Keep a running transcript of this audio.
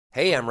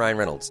Hey, I'm Ryan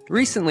Reynolds.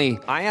 Recently,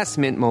 I asked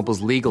Mint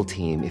Mobile's legal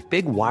team if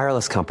big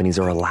wireless companies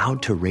are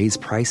allowed to raise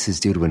prices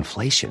due to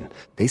inflation.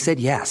 They said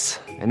yes.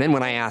 And then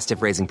when I asked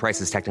if raising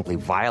prices technically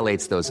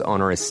violates those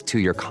onerous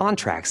two-year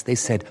contracts, they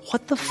said,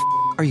 "What the f***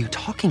 are you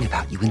talking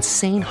about, you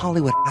insane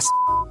Hollywood ass?"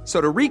 So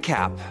to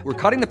recap, we're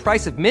cutting the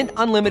price of Mint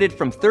Unlimited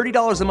from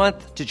 $30 a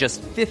month to just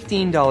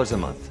 $15 a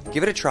month.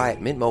 Give it a try at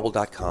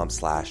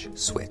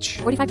mintmobile.com/switch.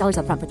 $45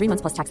 up front for 3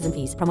 months plus taxes and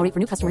fees. Promo rate for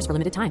new customers for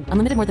limited time.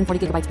 Unlimited more than 40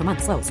 gigabytes per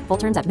month. Slows full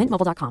terms at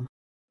mintmobile.com.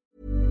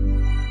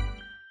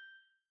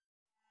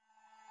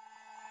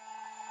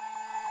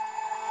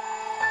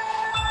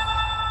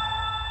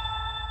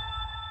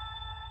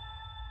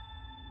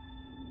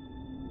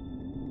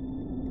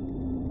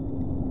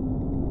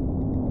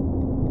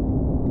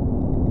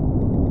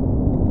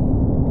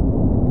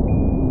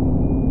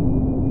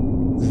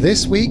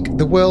 This week,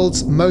 the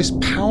world's most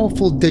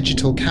powerful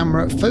digital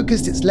camera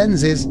focused its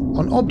lenses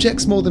on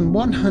objects more than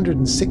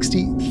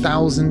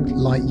 160,000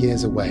 light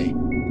years away.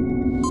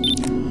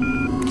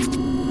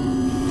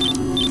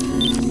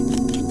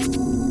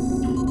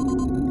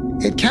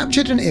 It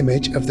captured an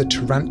image of the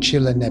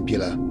Tarantula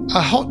Nebula,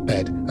 a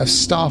hotbed of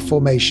star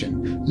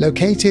formation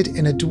located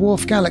in a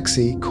dwarf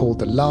galaxy called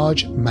the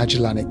Large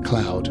Magellanic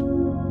Cloud.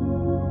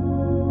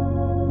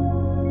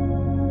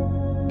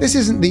 This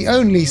isn't the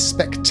only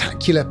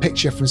spectacular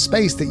picture from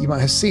space that you might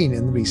have seen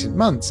in recent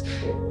months.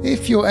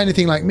 If you're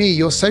anything like me,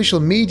 your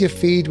social media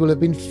feed will have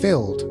been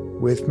filled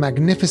with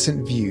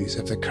magnificent views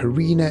of the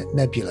Carina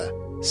Nebula,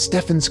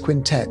 Stephan's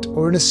Quintet,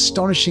 or an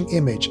astonishing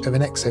image of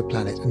an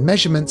exoplanet and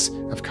measurements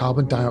of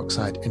carbon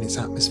dioxide in its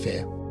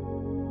atmosphere.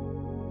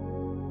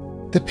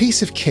 The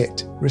piece of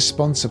kit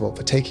responsible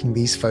for taking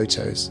these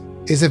photos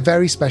is a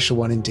very special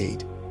one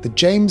indeed, the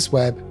James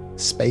Webb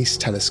Space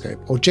Telescope,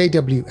 or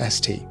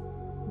JWST.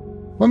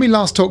 When we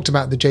last talked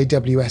about the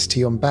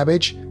JWST on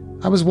Babbage,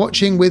 I was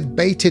watching with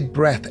bated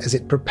breath as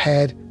it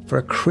prepared for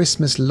a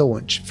Christmas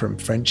launch from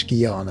French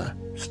Guiana.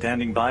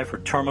 Standing by for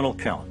terminal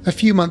count. A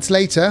few months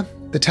later,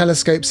 the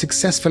telescope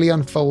successfully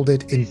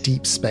unfolded in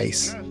deep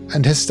space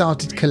and has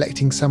started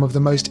collecting some of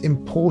the most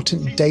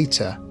important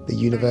data the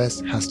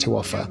universe has to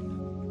offer.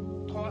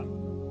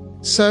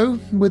 So,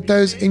 with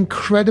those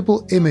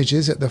incredible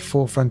images at the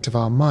forefront of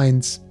our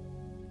minds,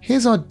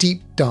 here's our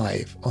deep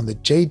dive on the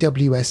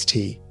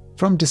JWST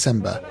from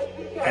December.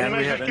 And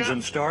we have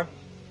engine start.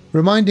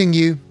 Reminding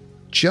you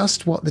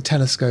just what the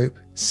telescope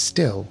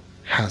still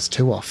has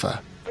to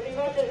offer.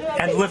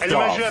 And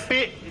liftoff.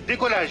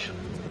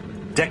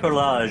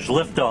 Décollage,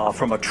 liftoff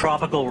from a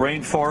tropical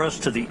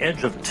rainforest to the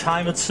edge of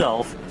time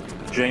itself.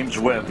 James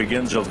Webb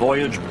begins a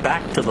voyage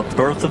back to the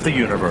birth of the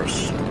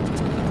universe.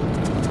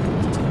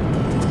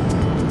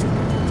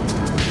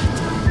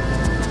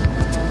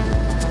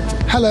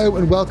 Hello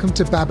and welcome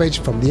to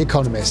Babbage from The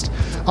Economist,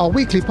 our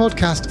weekly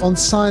podcast on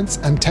science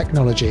and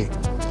technology.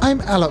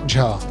 I'm Alok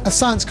Jha, a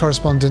science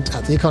correspondent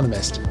at The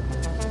Economist.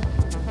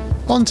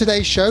 On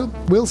today's show,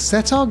 we'll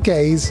set our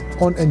gaze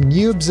on a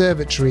new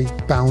observatory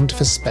bound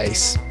for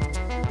space.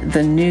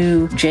 The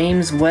new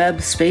James Webb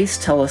Space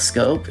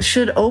Telescope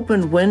should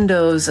open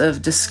windows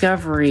of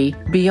discovery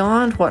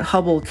beyond what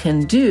Hubble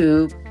can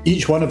do.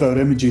 Each one of our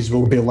images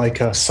will be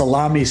like a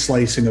salami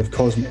slicing of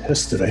cosmic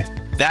history.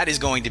 That is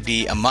going to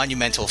be a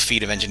monumental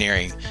feat of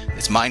engineering.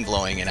 It's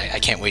mind-blowing, and I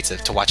can't wait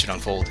to watch it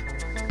unfold.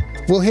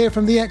 We'll hear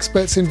from the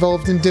experts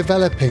involved in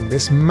developing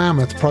this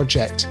mammoth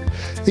project,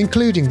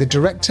 including the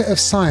Director of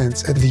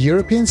Science at the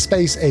European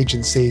Space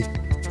Agency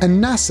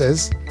and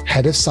NASA's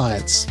Head of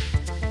Science.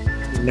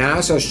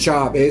 NASA's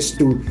job is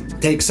to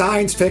take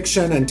science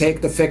fiction and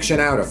take the fiction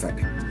out of it.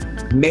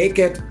 Make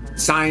it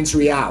science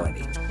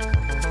reality.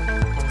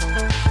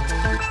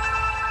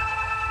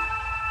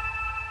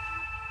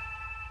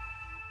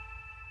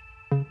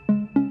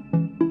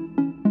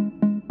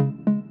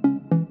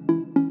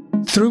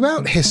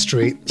 Throughout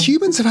history,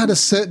 humans have had a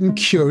certain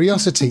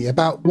curiosity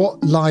about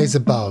what lies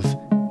above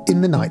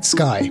in the night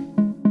sky.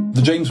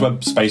 The James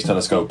Webb Space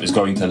Telescope is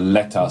going to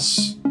let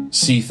us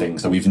see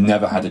things that we've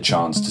never had a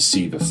chance to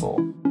see before.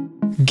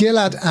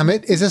 Gilad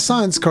Amit is a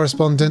science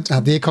correspondent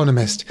at The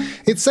Economist.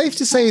 It's safe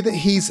to say that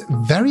he's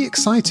very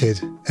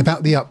excited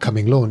about the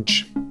upcoming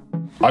launch.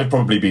 I've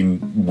probably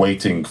been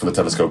waiting for the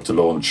telescope to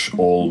launch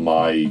all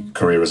my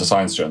career as a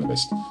science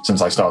journalist.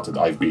 Since I started,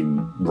 I've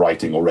been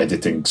writing or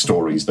editing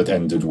stories that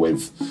ended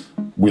with,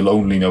 we'll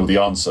only know the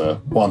answer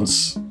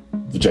once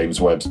the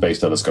James Webb Space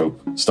Telescope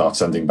starts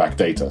sending back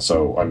data.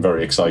 So I'm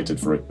very excited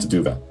for it to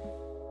do that.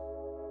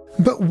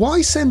 But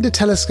why send a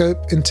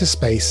telescope into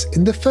space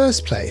in the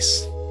first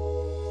place?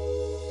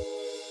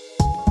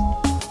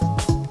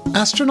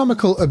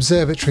 Astronomical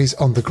observatories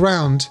on the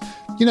ground,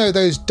 you know,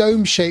 those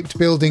dome-shaped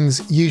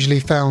buildings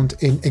usually found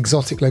in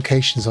exotic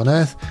locations on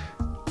Earth,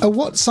 are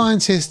what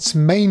scientists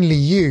mainly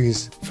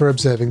use for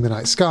observing the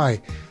night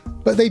sky,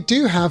 but they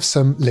do have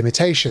some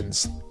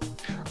limitations.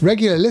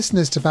 Regular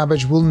listeners to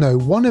Babbage will know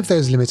one of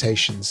those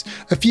limitations.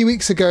 A few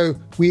weeks ago,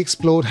 we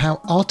explored how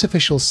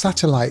artificial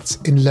satellites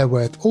in low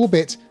Earth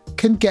orbit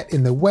can get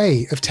in the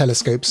way of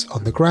telescopes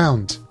on the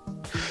ground.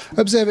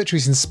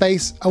 Observatories in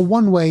space are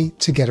one way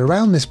to get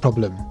around this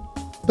problem.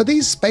 But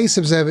these space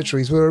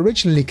observatories were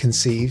originally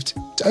conceived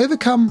to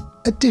overcome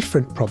a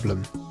different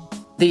problem.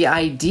 The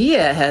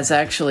idea has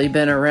actually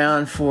been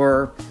around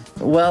for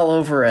well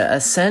over a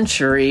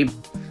century.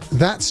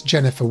 That's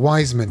Jennifer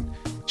Wiseman.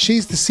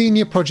 She's the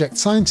senior project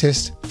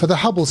scientist for the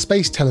Hubble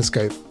Space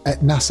Telescope at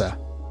NASA.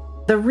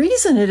 The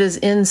reason it is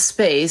in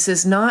space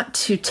is not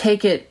to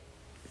take it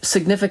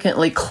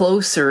significantly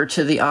closer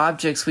to the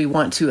objects we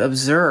want to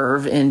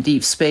observe in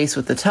deep space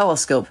with the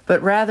telescope,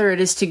 but rather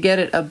it is to get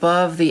it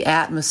above the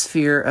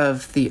atmosphere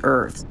of the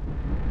Earth.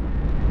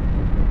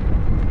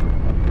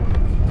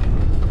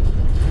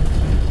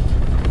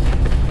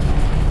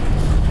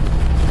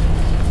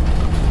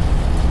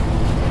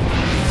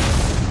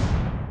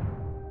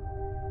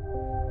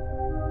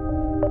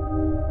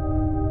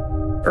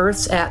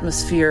 Earth's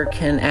atmosphere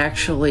can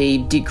actually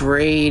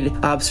degrade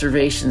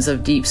observations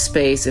of deep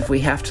space if we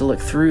have to look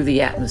through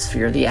the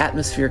atmosphere. The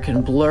atmosphere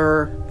can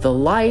blur the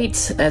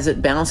light as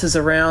it bounces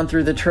around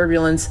through the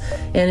turbulence,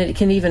 and it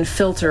can even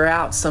filter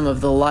out some of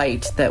the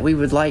light that we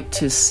would like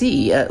to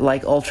see,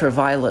 like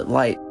ultraviolet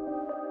light.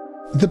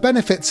 The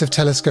benefits of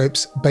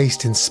telescopes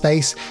based in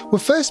space were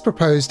first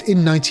proposed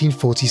in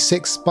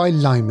 1946 by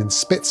Lyman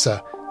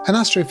Spitzer, an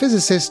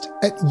astrophysicist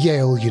at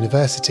Yale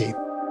University.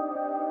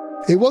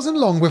 It wasn't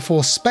long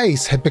before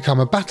space had become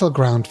a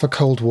battleground for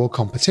Cold War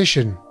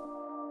competition.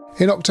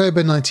 In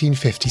October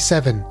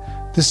 1957,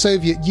 the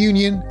Soviet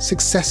Union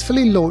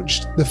successfully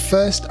launched the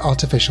first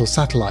artificial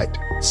satellite,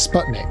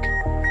 Sputnik.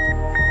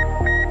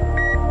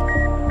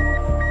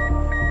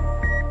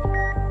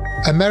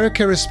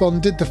 America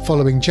responded the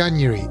following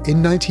January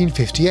in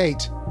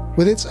 1958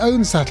 with its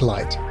own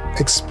satellite,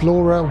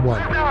 Explorer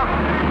 1.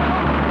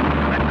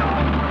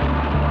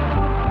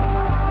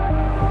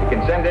 You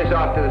can send this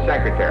off to the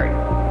Secretary.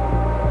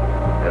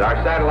 That our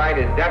satellite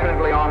is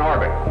definitely on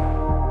orbit.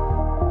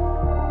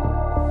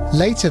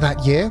 Later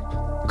that year,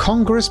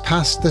 Congress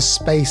passed the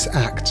Space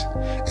Act,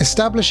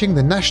 establishing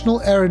the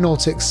National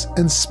Aeronautics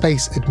and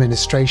Space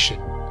Administration,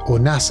 or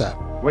NASA.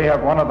 We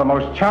have one of the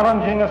most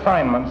challenging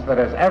assignments that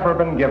has ever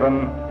been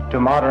given to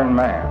modern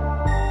man.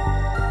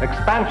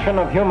 Expansion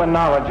of human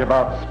knowledge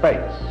about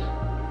space.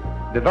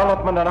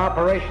 Development and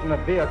operation of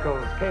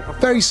vehicles capable...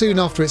 Very soon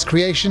after its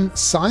creation,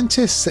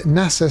 scientists at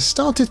NASA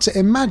started to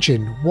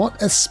imagine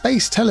what a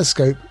space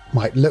telescope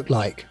might look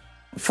like.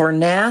 For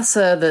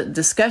NASA, the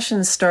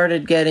discussion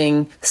started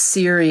getting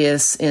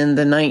serious in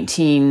the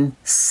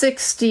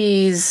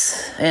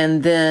 1960s,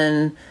 and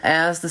then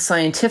as the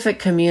scientific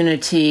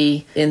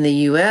community in the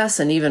US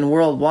and even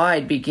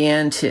worldwide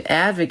began to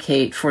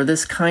advocate for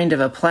this kind of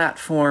a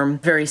platform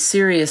very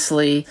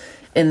seriously,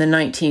 in the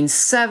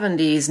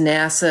 1970s,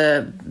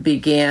 NASA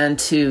began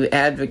to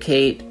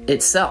advocate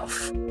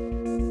itself.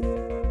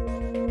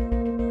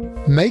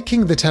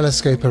 Making the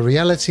telescope a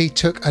reality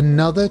took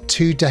another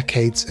 2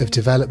 decades of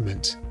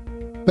development.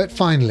 But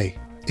finally,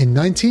 in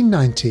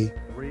 1990,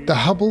 the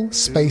Hubble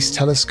Space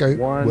Telescope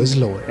was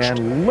launched.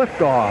 And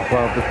liftoff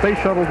of the Space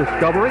Shuttle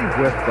Discovery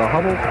with the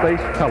Hubble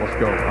Space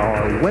Telescope,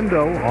 our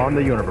window on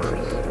the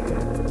universe.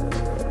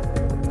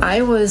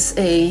 I was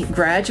a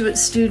graduate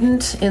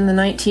student in the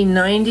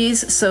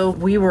 1990s, so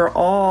we were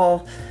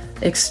all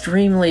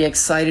extremely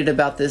excited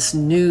about this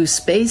new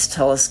space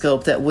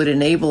telescope that would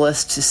enable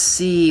us to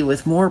see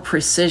with more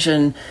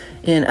precision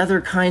in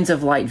other kinds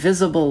of light,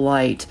 visible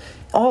light.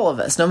 All of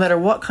us, no matter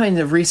what kind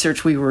of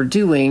research we were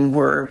doing,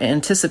 were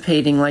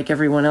anticipating, like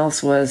everyone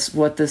else was,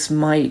 what this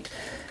might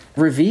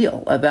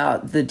reveal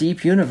about the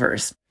deep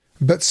universe.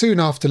 But soon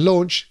after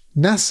launch,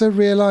 NASA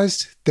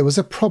realized there was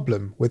a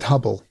problem with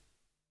Hubble.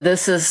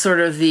 This is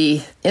sort of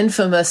the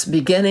infamous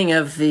beginning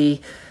of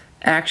the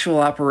actual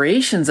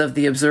operations of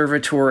the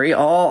observatory.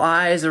 All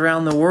eyes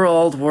around the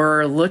world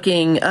were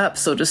looking up,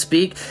 so to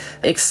speak,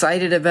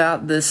 excited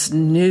about this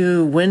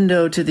new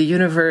window to the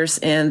universe,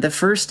 and the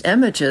first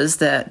images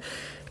that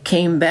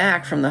came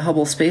back from the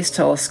Hubble Space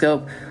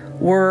Telescope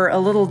were a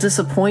little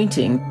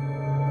disappointing.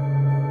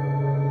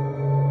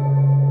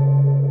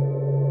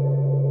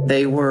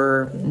 They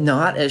were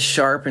not as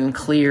sharp and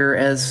clear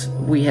as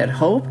we had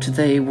hoped.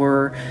 They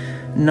were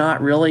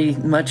not really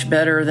much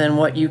better than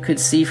what you could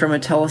see from a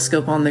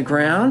telescope on the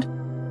ground.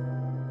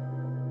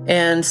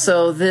 And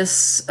so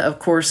this, of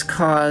course,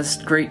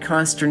 caused great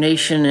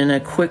consternation, and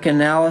a quick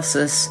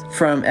analysis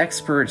from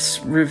experts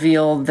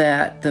revealed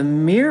that the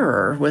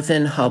mirror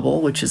within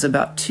Hubble, which is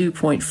about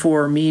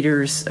 2.4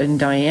 meters in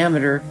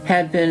diameter,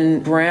 had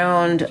been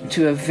ground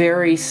to a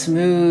very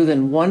smooth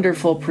and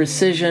wonderful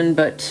precision,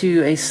 but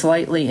to a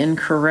slightly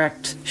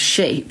incorrect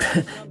shape.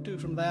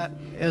 From that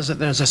is that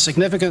there's a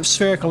significant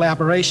spherical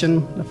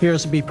aberration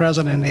appears to be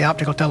present in the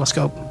optical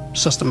telescope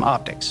system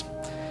optics.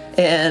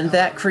 And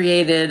that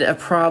created a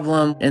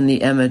problem in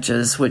the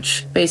images,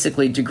 which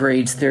basically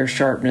degrades their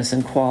sharpness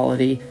and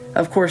quality.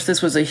 Of course,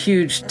 this was a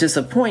huge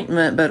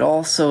disappointment, but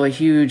also a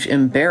huge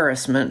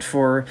embarrassment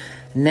for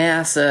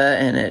NASA,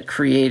 and it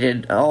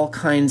created all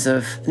kinds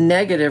of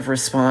negative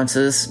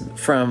responses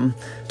from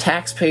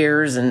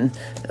taxpayers and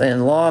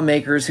and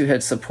lawmakers who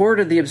had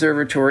supported the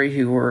observatory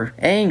who were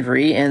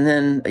angry, and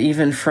then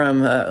even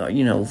from,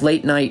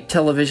 late-night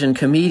television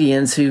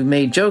comedians who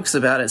made jokes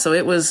about it. So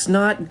it was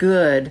not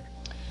good.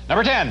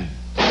 Number 10.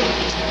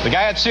 The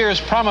guy at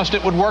Sears promised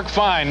it would work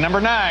fine. Number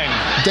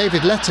 9.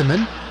 David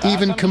Letterman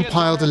even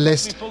compiled a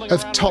list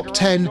of top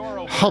 10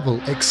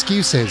 Hubble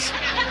excuses.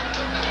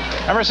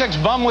 Number 6,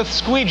 bum with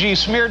squeegee,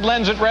 smeared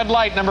lens at red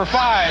light. Number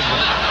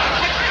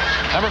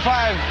 5. Number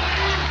 5.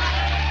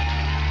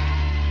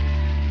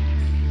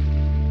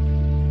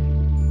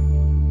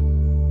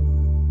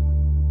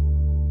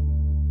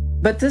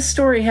 But this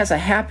story has a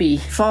happy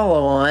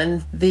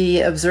follow-on.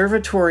 The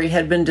observatory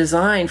had been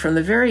designed from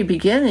the very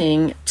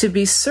beginning to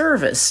be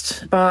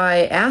serviced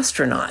by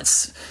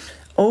astronauts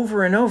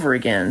over and over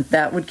again.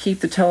 That would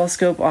keep the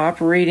telescope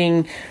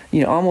operating,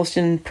 almost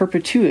in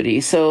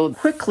perpetuity. So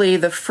quickly,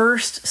 the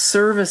first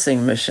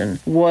servicing mission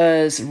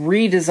was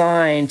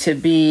redesigned to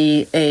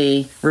be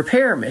a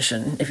repair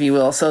mission, if you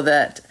will, so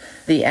that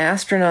the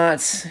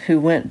astronauts who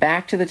went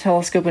back to the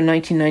telescope in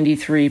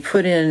 1993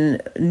 put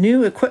in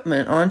new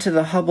equipment onto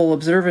the Hubble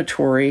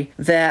Observatory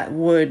that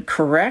would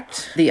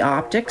correct the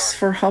optics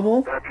for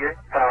Hubble.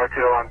 Power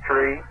 2 on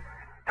 3,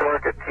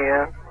 torque at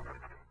 10,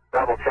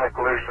 double check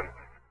loosen.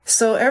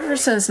 So ever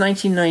since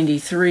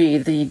 1993,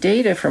 the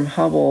data from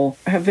Hubble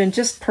have been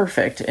just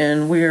perfect,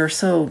 and we are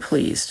so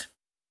pleased.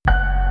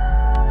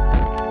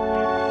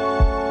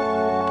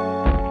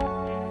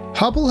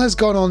 Hubble has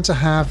gone on to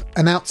have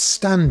an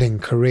outstanding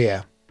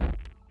career.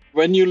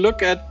 When you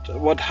look at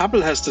what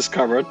Hubble has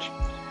discovered,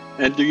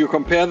 and you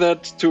compare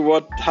that to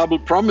what Hubble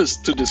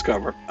promised to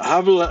discover,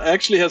 Hubble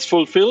actually has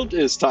fulfilled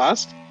its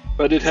task,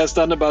 but it has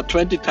done about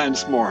 20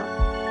 times more.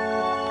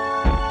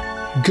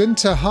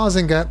 Günther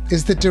Hasinger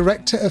is the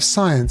Director of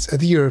Science at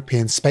the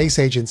European Space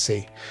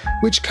Agency,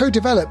 which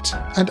co-developed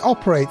and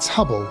operates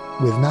Hubble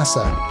with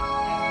NASA.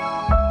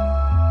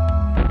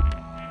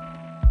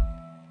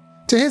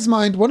 To his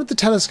mind, one of the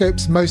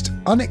telescope's most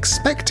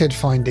unexpected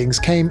findings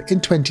came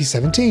in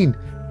 2017,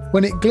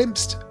 when it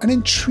glimpsed an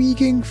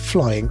intriguing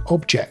flying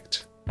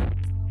object.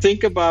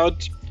 Think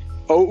about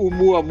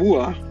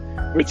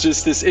Oumuamua, which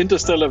is this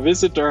interstellar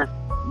visitor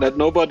that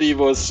nobody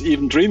was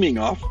even dreaming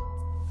of.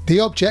 The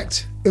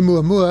object,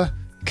 Oumuamua,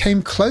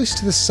 came close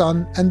to the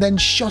Sun and then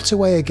shot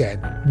away again,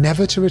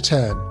 never to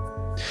return.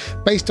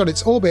 Based on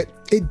its orbit,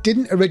 it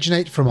didn't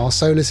originate from our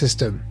solar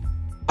system.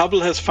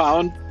 Hubble has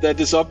found that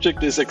this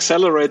object is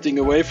accelerating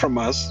away from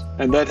us,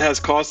 and that has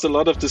caused a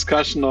lot of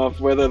discussion of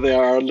whether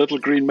there are little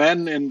green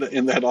men in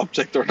that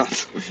object or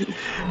not.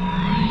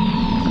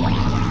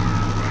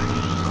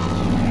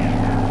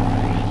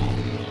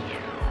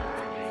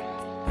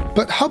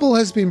 But Hubble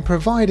has been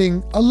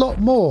providing a lot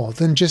more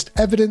than just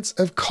evidence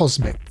of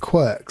cosmic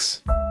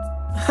quirks.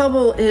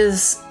 Hubble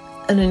is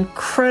an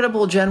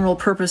incredible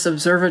general-purpose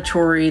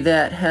observatory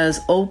that has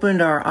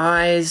opened our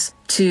eyes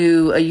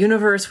to a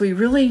universe we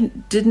really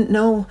didn't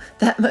know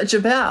that much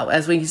about,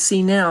 as we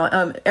see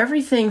now.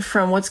 Everything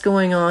from what's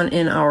going on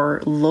in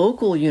our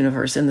local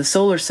universe, in the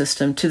solar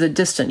system, to the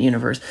distant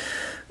universe.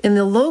 In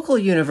the local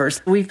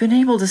universe, we've been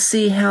able to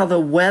see how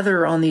the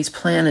weather on these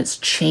planets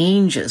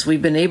changes.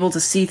 We've been able to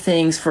see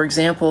things, for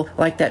example,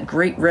 like that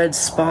great red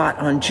spot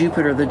on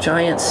Jupiter, the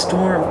giant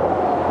storm.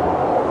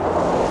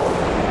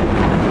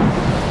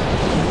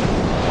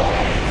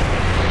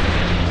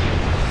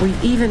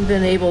 We've even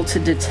been able to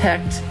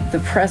detect the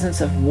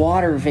presence of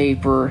water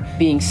vapor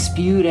being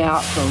spewed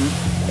out from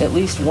at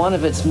least one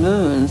of its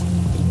moons.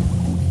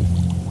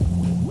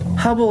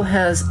 Hubble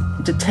has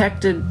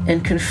detected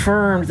and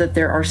confirmed that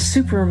there are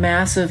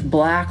supermassive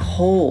black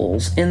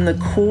holes in the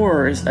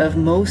cores of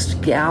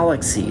most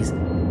galaxies.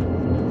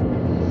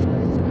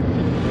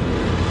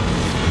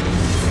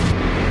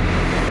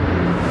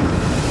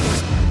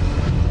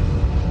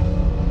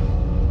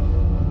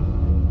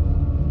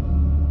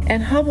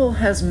 And Hubble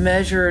has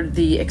measured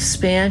the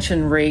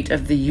expansion rate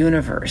of the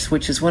universe,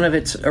 which is one of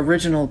its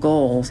original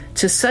goals,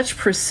 to such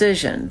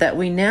precision that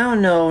we now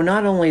know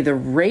not only the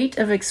rate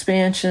of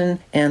expansion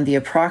and the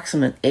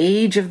approximate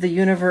age of the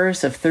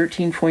universe of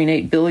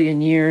 13.8 billion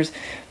years,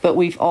 but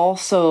we've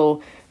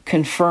also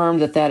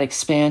confirmed that that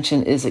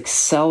expansion is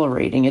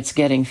accelerating. It's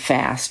getting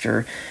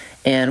faster.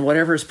 And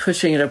whatever's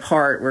pushing it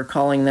apart, we're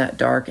calling that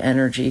dark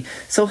energy.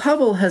 So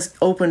Hubble has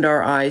opened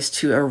our eyes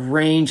to a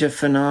range of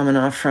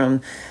phenomena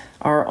from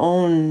our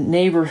own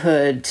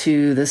neighborhood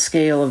to the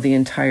scale of the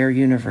entire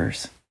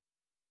universe.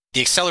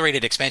 The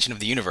accelerated expansion of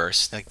the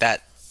universe, like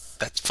that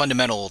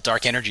fundamental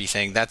dark energy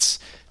thing, that's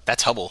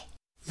Hubble.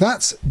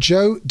 That's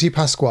Joe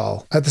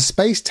DePasquale at the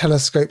Space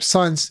Telescope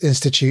Science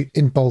Institute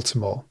in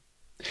Baltimore.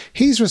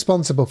 He's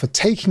responsible for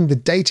taking the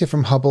data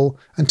from Hubble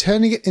and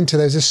turning it into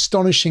those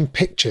astonishing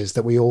pictures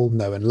that we all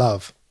know and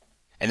love.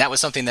 And that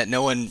was something that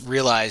no one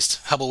realized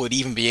Hubble would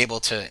even be able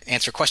to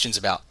answer questions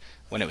about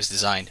when it was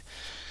designed.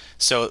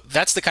 So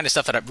that's the kind of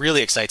stuff that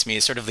really excites me,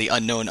 is sort of the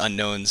unknown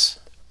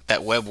unknowns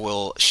that Webb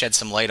will shed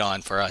some light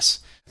on for us.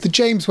 The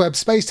James Webb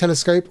Space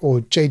Telescope, or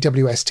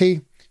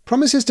JWST,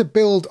 promises to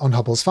build on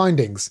Hubble's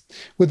findings,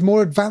 with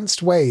more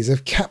advanced ways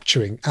of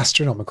capturing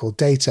astronomical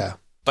data.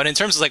 But in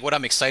terms of like what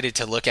I'm excited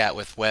to look at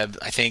with Webb,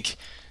 I think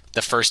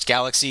the first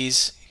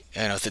galaxies,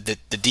 the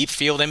deep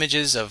field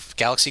images of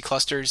galaxy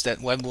clusters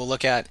that Webb will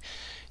look at,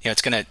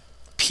 it's going to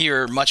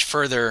peer much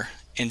further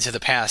into the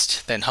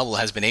past than Hubble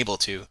has been able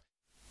to.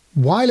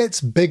 While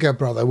its bigger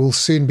brother will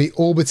soon be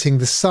orbiting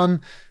the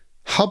Sun,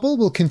 Hubble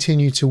will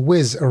continue to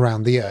whiz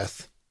around the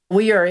Earth.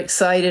 We are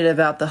excited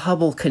about the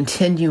Hubble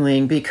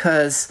continuing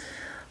because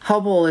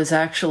Hubble is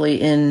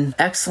actually in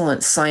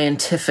excellent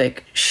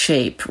scientific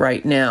shape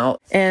right now.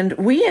 And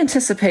we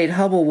anticipate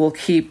Hubble will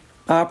keep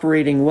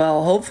operating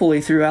well,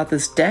 hopefully throughout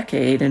this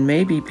decade and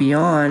maybe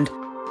beyond.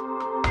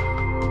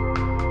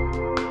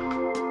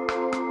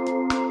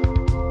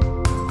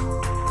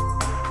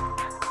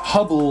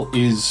 Hubble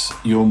is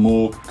your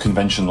more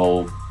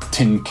conventional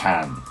tin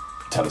can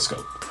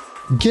telescope.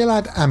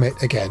 Gilad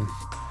Amit again.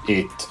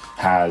 It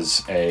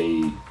has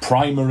a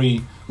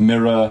primary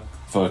mirror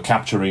for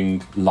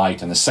capturing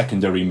light and a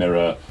secondary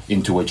mirror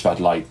into which that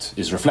light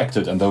is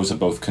reflected, and those are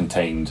both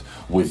contained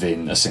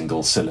within a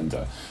single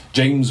cylinder.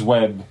 James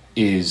Webb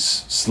is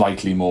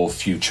slightly more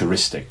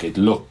futuristic. It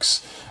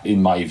looks,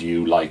 in my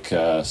view, like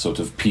a sort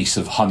of piece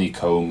of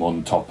honeycomb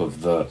on top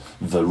of the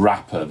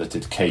wrapper that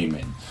it came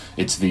in.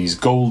 It's these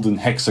golden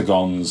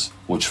hexagons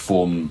which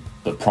form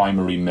the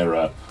primary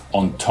mirror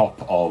on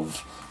top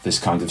of this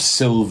kind of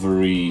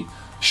silvery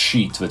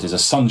sheet that is a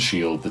sun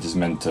shield that is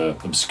meant to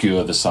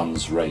obscure the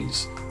sun's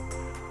rays.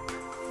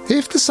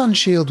 If the sun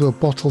shield were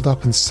bottled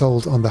up and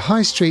sold on the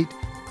high street,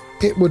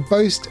 it would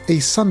boast a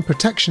sun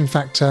protection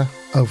factor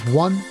of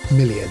 1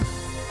 million.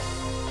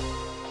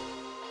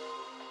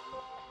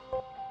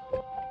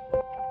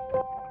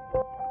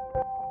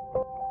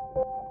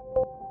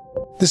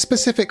 The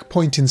specific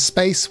point in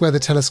space where the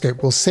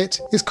telescope will sit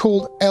is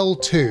called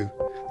L2,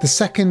 the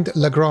second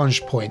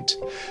Lagrange point,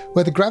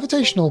 where the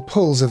gravitational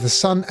pulls of the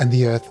Sun and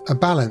the Earth are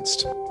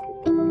balanced.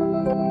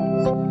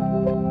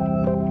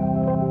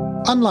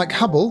 Unlike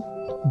Hubble,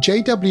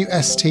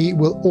 JWST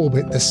will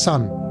orbit the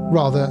Sun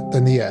rather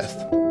than the Earth.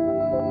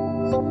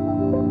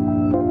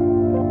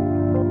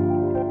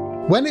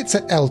 When it's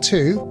at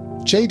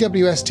L2,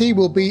 JWST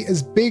will be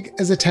as big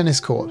as a tennis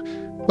court,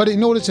 but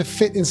in order to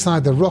fit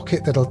inside the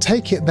rocket that'll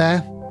take it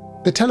there,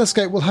 the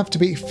telescope will have to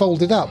be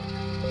folded up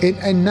in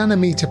a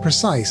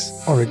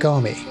nanometer-precise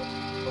origami.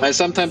 I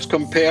sometimes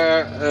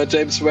compare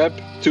James Webb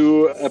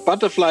to a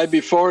butterfly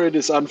before it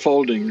is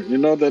unfolding. You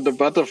know that the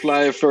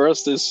butterfly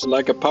first is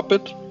like a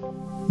puppet?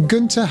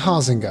 Gunther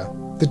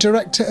Hasinger, the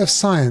Director of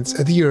Science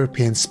at the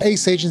European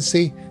Space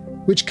Agency,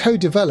 which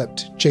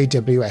co-developed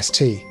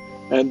JWST.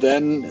 And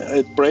then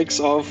it breaks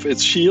off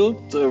its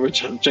shield,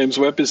 which James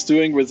Webb is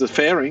doing with the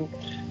fairing,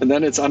 and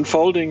then it's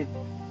unfolding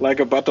like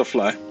a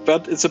butterfly.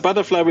 But it's a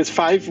butterfly with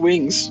 5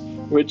 wings,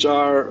 which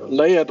are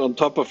layered on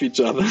top of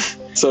each other.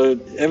 So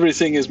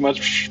everything is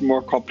much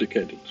more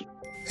complicated.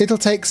 It'll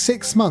take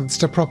 6 months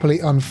to properly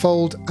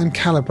unfold and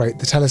calibrate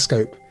the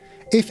telescope.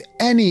 If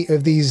any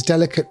of these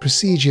delicate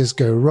procedures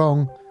go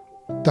wrong,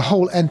 the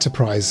whole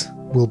enterprise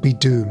will be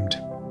doomed.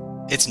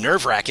 It's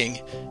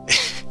nerve-wracking.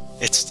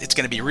 It's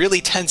going to be really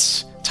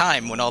tense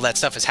time when all that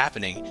stuff is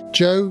happening.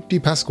 Joe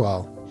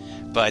DiPasquale.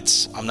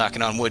 But I'm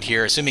knocking on wood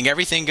here, assuming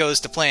everything goes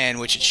to plan,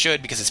 which it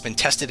should because it's been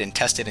tested and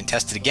tested and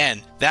tested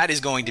again, that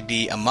is going to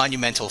be a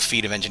monumental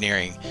feat of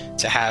engineering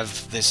to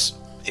have this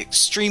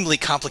extremely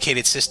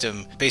complicated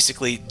system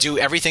basically do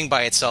everything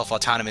by itself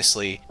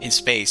autonomously in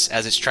space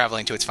as it's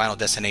traveling to its final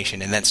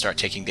destination and then start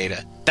taking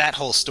data. That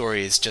whole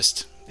story is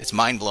just, it's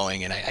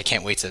mind-blowing, and I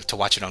can't wait to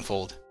watch it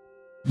unfold.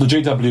 The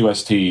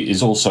JWST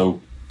is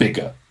also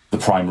bigger. The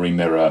primary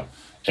mirror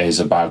is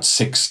about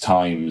 6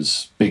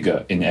 times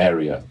bigger in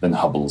area than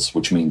Hubble's,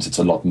 which means it's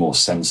a lot more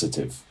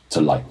sensitive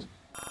to light.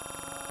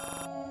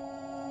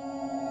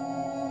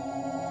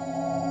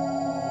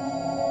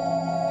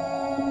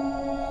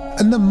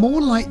 And the more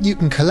light you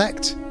can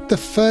collect, the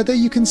further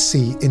you can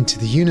see into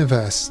the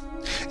universe.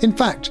 In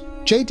fact,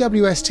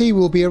 JWST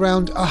will be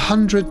around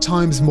 100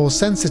 times more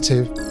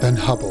sensitive than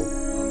Hubble.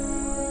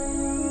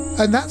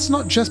 And that's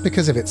not just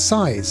because of its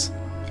size.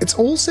 It's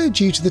also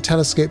due to the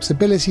telescope's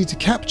ability to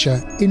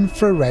capture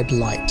infrared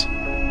light.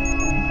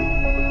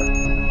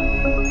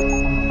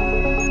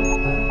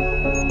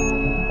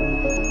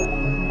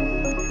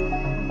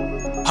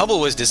 Hubble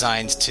was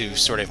designed to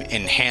sort of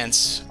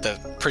enhance the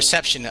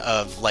perception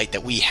of light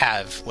that we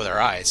have with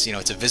our eyes. You know,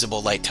 it's a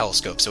visible light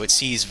telescope, so it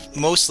sees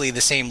mostly the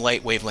same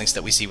light wavelengths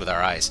that we see with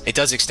our eyes. It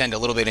does extend a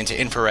little bit into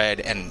infrared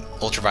and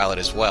ultraviolet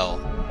as well.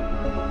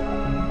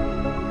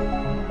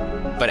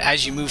 But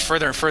as you move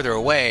further and further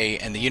away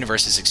and the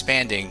universe is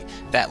expanding,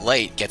 that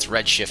light gets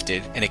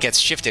redshifted, and it gets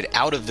shifted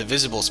out of the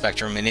visible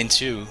spectrum and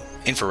into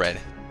infrared.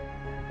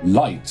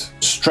 Light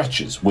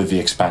stretches with the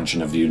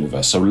expansion of the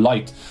universe. So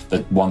light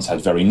that once had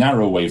very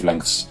narrow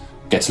wavelengths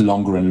gets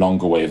longer and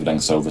longer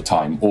wavelengths over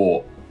time,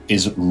 or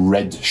is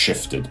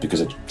red-shifted because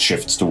it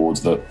shifts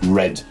towards the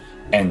red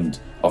end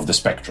of the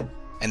spectrum.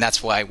 And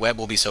that's why Webb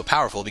will be so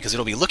powerful, because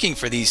it'll be looking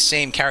for these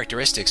same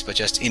characteristics, but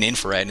just in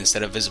infrared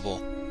instead of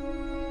visible.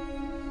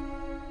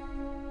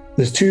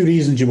 There's 2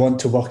 reasons you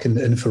want to work in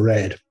the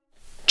infrared.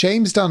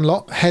 James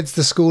Dunlop heads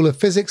the School of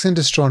Physics and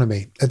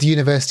Astronomy at the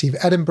University of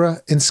Edinburgh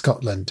in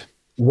Scotland.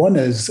 One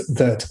is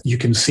that you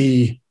can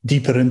see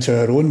deeper into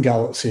our own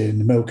galaxy in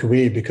the Milky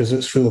Way because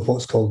it's full of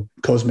what's called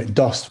cosmic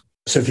dust.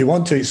 So if you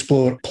want to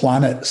explore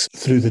planets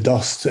through the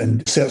dust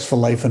and search for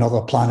life on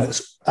other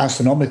planets,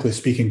 astronomically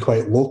speaking,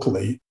 quite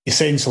locally,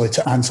 essentially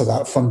to answer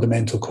that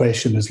fundamental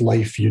question, is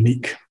life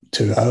unique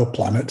to our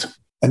planet?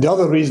 And the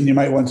other reason you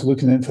might want to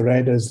look in the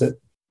infrared is that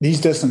these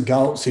distant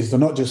galaxies, they're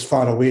not just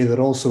far away, they're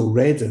also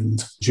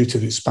reddened due to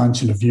the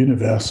expansion of the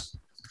universe.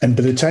 And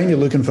by the time you're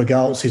looking for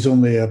galaxies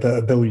only about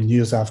 1 billion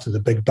years after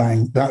the Big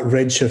Bang, that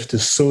redshift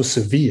is so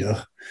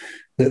severe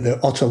that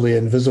they're utterly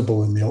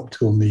invisible in the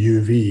optical and the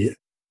UV.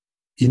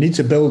 You need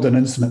to build an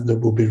instrument that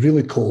will be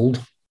really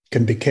cold,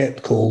 can be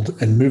kept cold,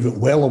 and move it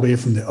well away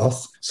from the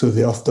Earth so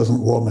the Earth doesn't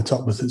warm it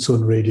up with its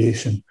own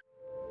radiation.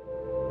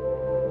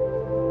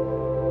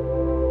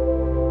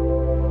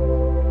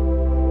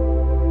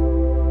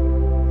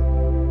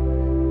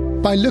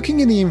 By looking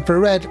in the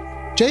infrared,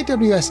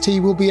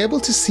 JWST will be able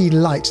to see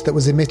light that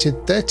was emitted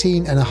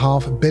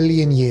 13.5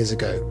 billion years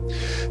ago.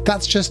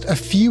 That's just a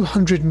few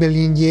 100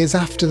 million years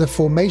after the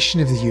formation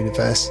of the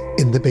universe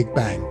in the Big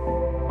Bang.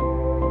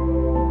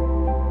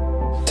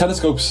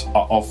 Telescopes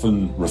are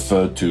often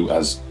referred to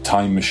as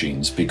time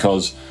machines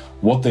because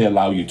what they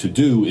allow you to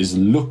do is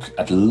look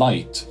at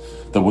light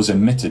that was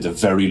emitted a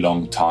very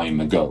long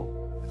time ago.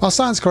 Our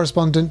science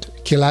correspondent,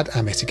 Gilad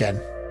Amit again.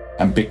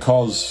 And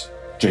because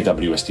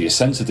JWST is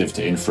sensitive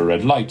to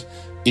infrared light,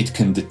 it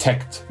can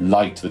detect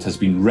light that has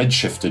been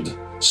redshifted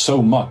so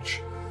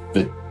much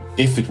that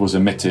if it was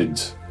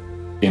emitted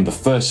in the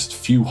first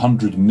few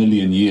 100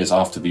 million years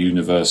after the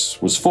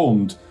universe was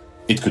formed,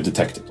 it could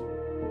detect it.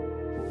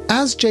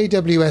 As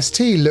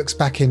JWST looks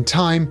back in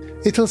time,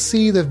 it'll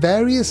see the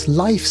various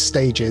life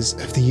stages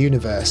of the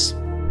universe.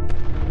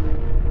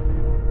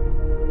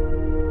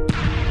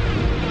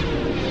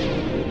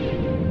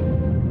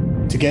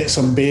 To get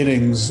some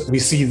bearings, we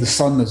see the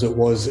sun as it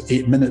was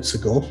 8 minutes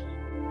ago.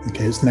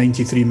 Okay, it's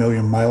 93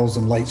 million miles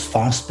and light's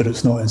fast, but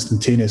it's not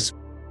instantaneous.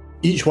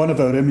 Each one of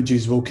our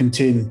images will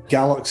contain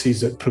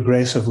galaxies at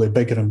progressively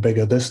bigger and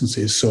bigger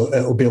distances, so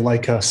it'll be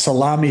like a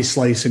salami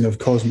slicing of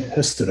cosmic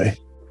history.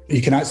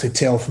 You can actually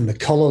tell from the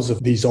colours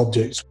of these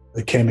objects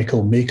the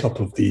chemical makeup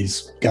of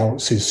these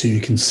galaxies, so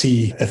you can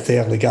see if the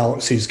early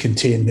galaxies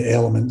contain the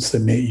elements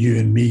that make you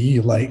and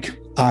me, like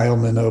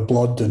iron in our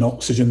blood and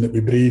oxygen that we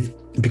breathe.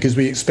 Because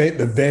we expect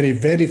the very,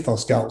 very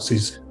first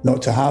galaxies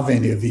not to have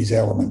any of these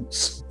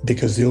elements,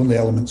 because the only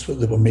elements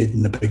that were made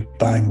in the Big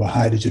Bang were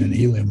hydrogen and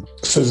helium.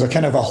 So there's a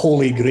kind of a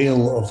holy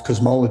grail of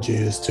cosmology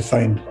is to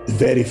find the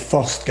very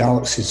first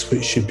galaxies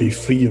which should be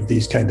free of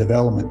these kind of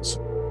elements.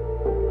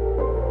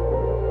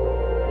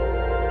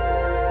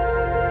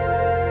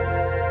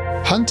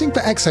 Hunting for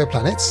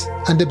exoplanets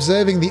and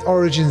observing the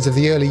origins of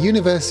the early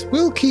universe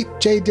will keep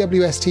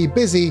JWST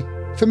busy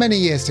for many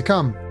years to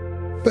come.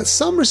 But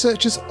some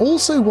researchers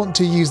also want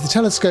to use the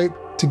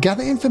telescope to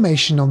gather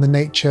information on the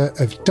nature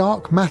of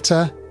dark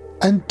matter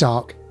and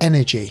dark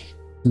energy.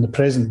 In the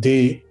present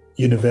day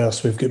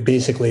universe, we've got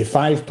basically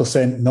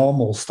 5%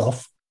 normal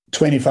stuff,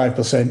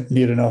 25%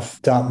 near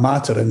enough dark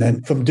matter. And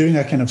then from doing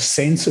a kind of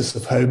census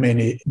of how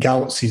many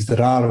galaxies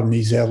there are in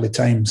these early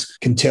times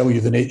can tell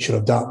you the nature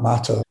of dark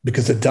matter,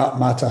 because the dark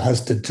matter has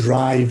to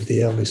drive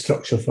the early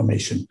structure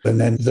formation. And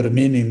then the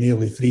remaining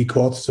nearly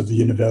 3/4 of the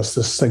universe,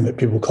 this thing that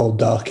people call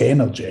dark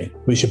energy,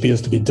 which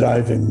appears to be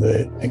driving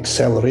the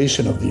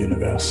acceleration of the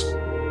universe.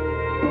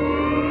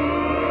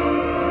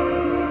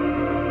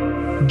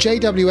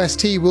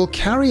 JWST will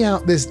carry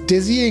out this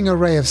dizzying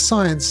array of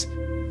science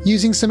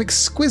using some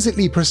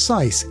exquisitely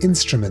precise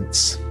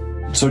instruments.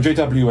 So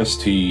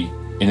JWST,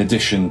 in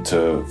addition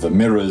to the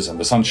mirrors and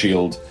the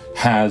sunshield,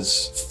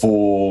 has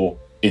 4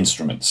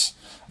 instruments.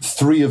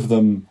 3 of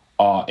them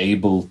are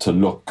able to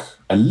look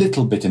a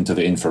little bit into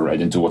the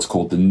infrared, into what's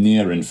called the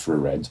near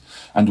infrared,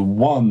 and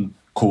one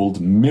called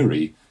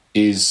MIRI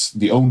is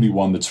the only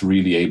one that's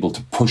really able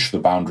to push the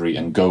boundary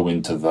and go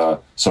into the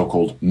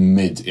so-called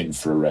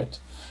mid-infrared.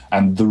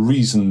 And the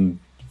reason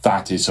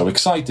that is so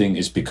exciting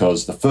is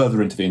because the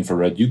further into the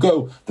infrared you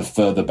go, the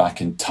further back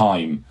in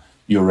time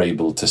you're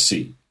able to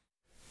see.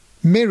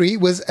 MIRI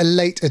was a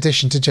late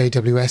addition to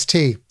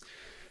JWST.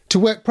 To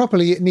work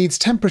properly, it needs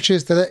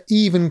temperatures that are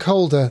even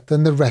colder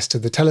than the rest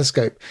of the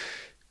telescope.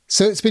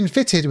 So it's been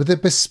fitted with a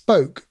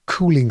bespoke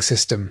cooling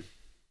system.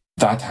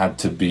 That had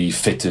to be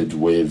fitted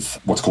with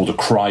what's called a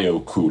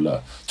cryo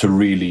cooler to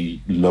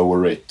really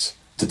lower it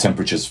to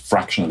temperatures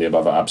fractionally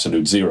above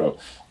absolute zero.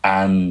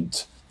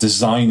 And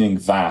designing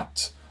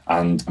that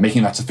and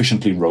making that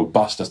sufficiently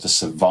robust as to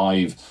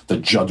survive the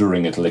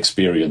juddering it'll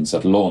experience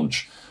at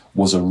launch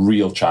was a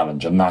real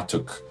challenge, and that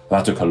took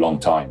a long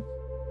time.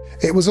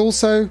 It was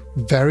also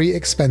very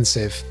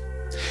expensive.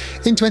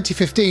 In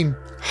 2015,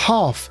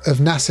 half of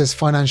NASA's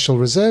financial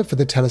reserve for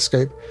the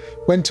telescope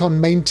went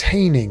on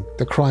maintaining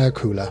the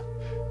cryocooler.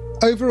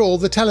 Overall,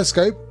 the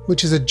telescope,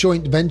 which is a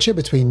joint venture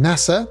between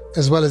NASA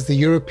as well as the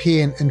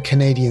European and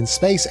Canadian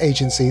space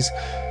agencies,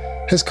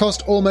 has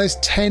cost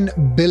almost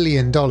 $10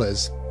 billion,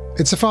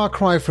 It's a far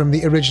cry from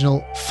the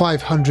original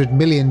 $500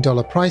 million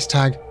price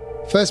tag,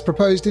 first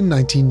proposed in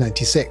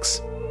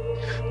 1996.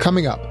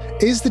 Coming up,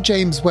 is the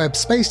James Webb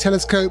Space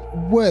Telescope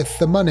worth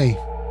the money?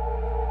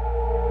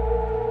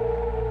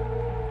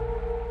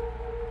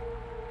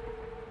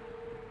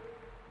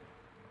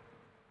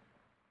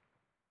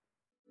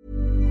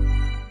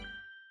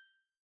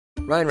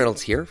 Ryan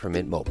Reynolds here from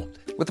Mint Mobile.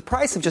 With the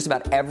price of just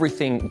about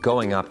everything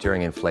going up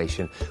during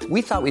inflation,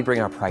 we thought we'd bring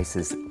our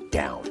prices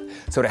down.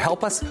 So to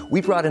help us,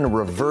 we brought in a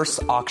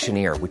reverse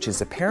auctioneer, which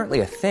is apparently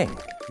a thing.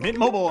 Mint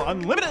Mobile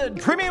Unlimited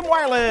Premium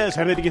Wireless.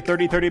 How to get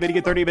 30, 30, bit to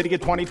get 30, bit to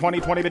get 20,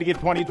 20, 20, bit to get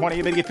 20,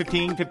 20, bit to get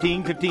 15,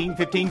 15, 15,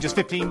 15, just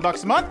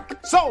 $15 a month?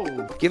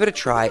 Sold! Give it a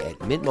try at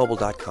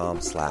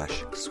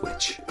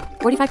mintmobile.com/switch.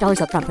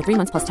 $45 up front for 3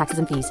 months plus taxes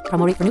and fees.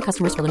 Promo rate for new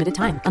customers for limited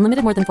time.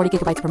 Unlimited more than 40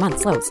 gigabytes per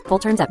month. Slows full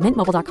terms at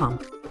mintmobile.com.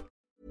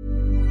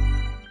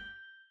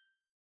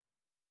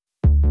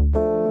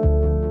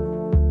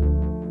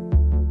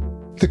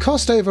 The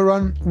cost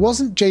overrun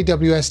wasn't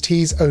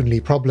JWST's only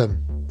problem.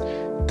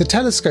 The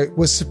telescope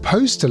was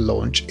supposed to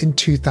launch in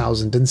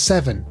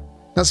 2007.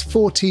 That's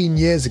 14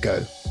 years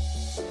ago.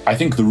 I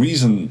think the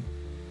reason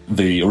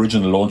the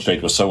original launch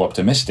date was so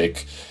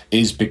optimistic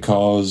is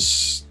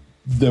because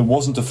there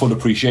wasn't a full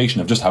appreciation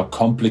of just how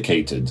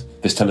complicated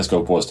this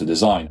telescope was to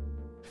design.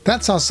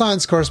 That's our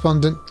science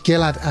correspondent,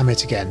 Gilad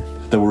Amit again.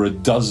 There were a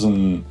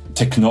dozen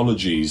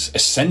technologies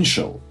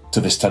essential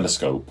to this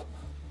telescope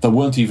that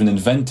weren't even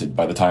invented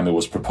by the time it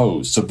was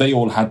proposed. So they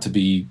all had to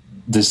be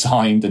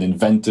designed and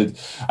invented,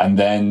 and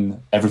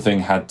then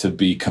everything had to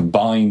be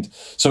combined.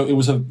 So it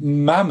was a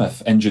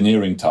mammoth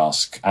engineering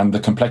task, and the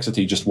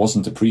complexity just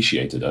wasn't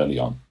appreciated early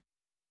on.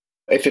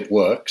 If it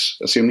works,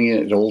 assuming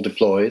it all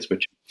deploys,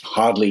 which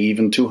hardly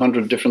even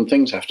 200 different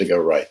things have to go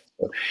right.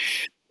 So,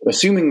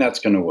 assuming that's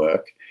going to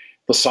work,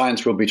 the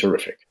science will be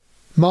terrific.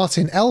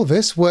 Martin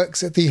Elvis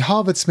works at the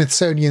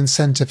Harvard-Smithsonian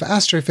Center for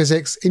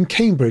Astrophysics in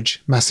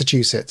Cambridge,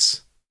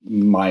 Massachusetts.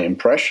 My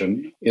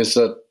impression is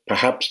that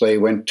perhaps they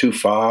went too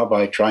far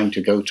by trying to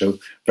go to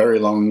very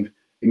long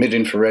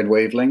mid-infrared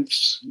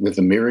wavelengths with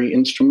the MIRI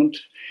instrument.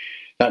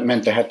 That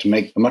meant they had to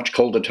make a much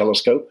colder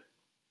telescope,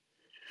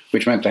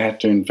 which meant they had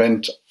to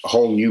invent a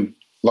whole new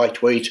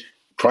lightweight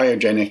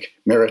cryogenic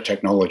mirror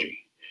technology.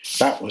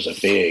 That was a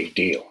big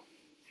deal.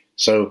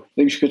 So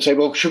you could say,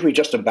 well, should we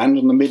just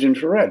abandon the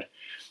mid-infrared?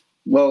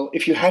 Well,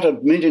 if you had a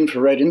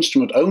mid-infrared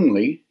instrument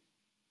only,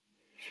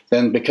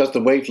 then because the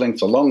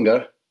wavelengths are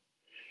longer,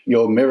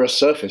 your mirror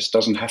surface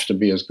doesn't have to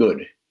be as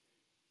good.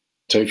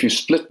 So if you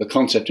split the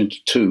concept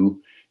into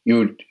two, you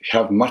would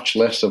have much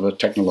less of a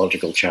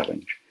technological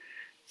challenge.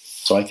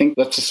 So I think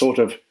that's a sort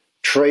of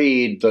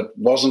trade that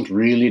wasn't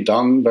really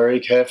done very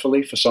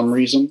carefully for some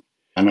reason.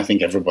 And I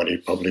think everybody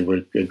probably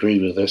would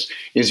agree with this,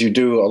 is you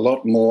do a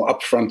lot more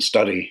upfront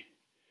study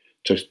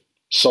to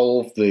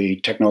solve the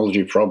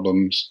technology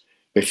problems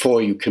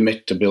before you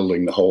commit to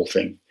building the whole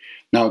thing.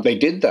 Now, they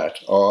did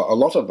that, or a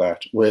lot of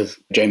that, with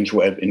James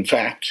Webb. In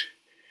fact,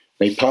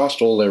 they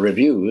passed all their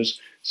reviews,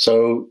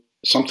 so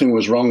something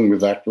was wrong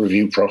with that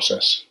review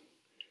process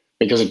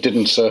because it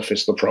didn't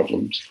surface the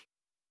problems.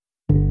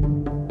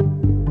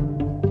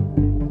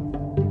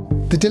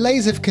 The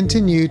delays have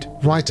continued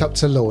right up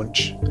to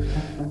launch.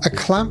 A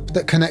clamp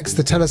that connects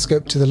the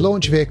telescope to the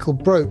launch vehicle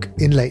broke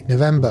in late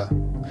November.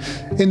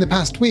 In the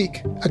past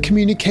week, a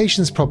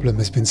communications problem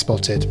has been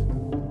spotted.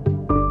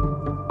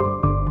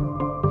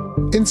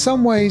 In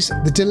some ways,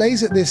 the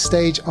delays at this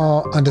stage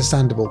are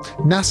understandable.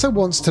 NASA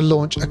wants to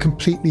launch a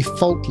completely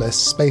faultless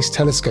space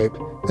telescope,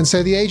 and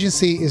so the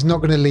agency is not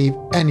going to leave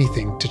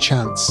anything to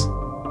chance.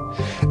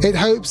 It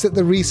hopes that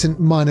the recent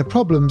minor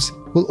problems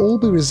will all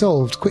be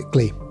resolved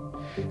quickly.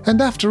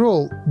 And after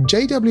all,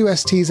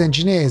 JWST's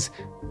engineers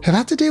have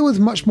had to deal with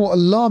much more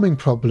alarming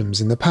problems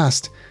in the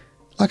past,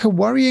 like a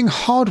worrying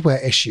hardware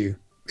issue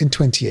in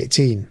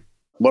 2018.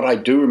 What I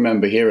do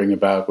remember hearing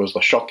about was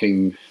the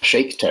shocking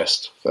shake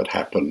test that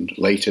happened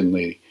late in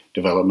the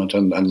development,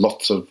 and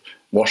lots of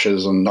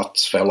washers and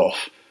nuts fell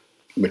off,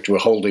 which were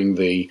holding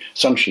the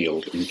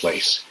sunshield in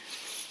place.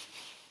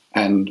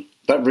 And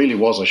that really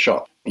was a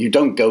shock. You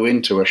don't go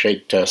into a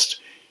shake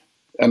test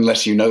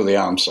unless you know the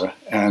answer.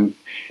 And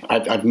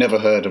I've never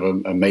heard of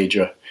a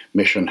major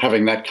mission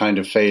having that kind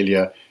of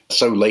failure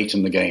so late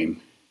in the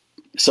game.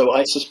 So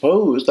I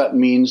suppose that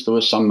means there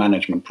was some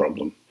management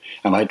problem.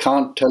 And I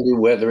can't tell you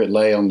whether it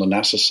lay on the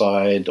NASA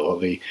side or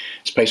the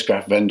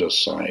spacecraft vendor's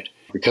side,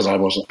 because I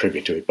wasn't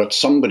privy to it. But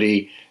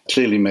somebody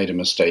clearly made a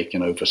mistake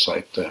in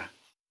oversight there.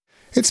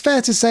 It's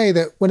fair to say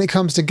that when it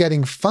comes to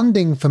getting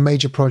funding for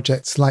major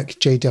projects like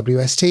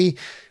JWST,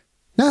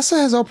 NASA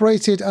has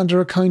operated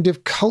under a kind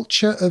of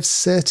culture of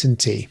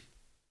certainty.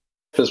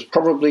 There's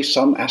probably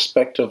some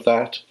aspect of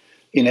that,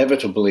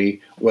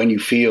 inevitably, when you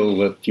feel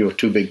that you're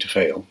too big to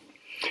fail.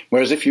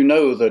 Whereas if you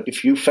know that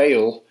if you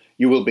fail,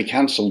 you will be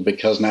cancelled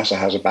because NASA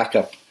has a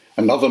backup,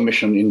 another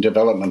mission in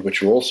development,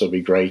 which will also be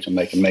great, and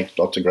they can make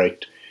lots of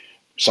great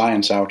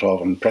science out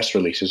of and press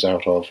releases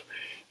out of,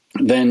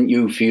 then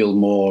you feel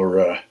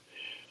more,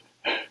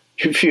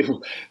 you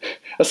feel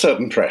a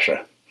certain pressure,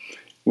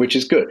 which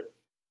is good.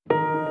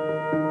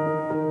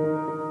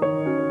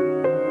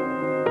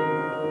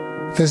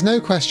 There's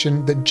no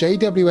question that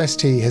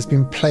JWST has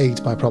been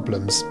plagued by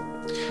problems.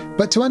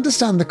 But to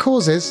understand the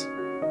causes,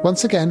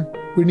 once again,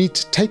 we need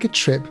to take a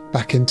trip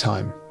back in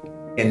time.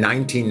 In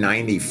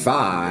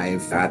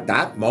 1995, at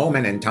that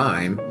moment in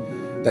time,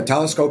 the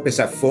telescope is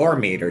a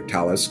 4-meter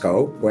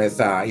telescope with,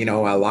 a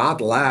lot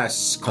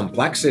less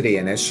complexity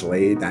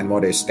initially than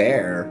what is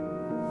there.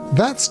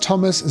 That's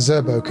Thomas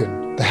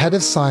Zurbuchen, the head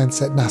of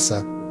science at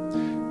NASA.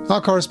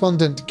 Our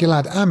correspondent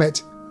Gilad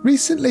Amit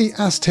recently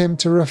asked him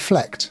to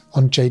reflect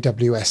on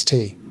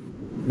JWST.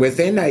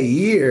 Within a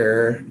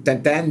year, the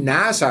then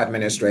NASA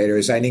administrator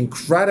is an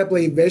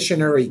incredibly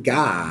visionary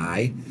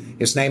guy.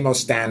 His name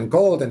was Stan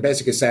Gold, and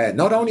basically said,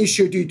 not only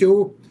should you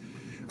do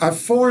a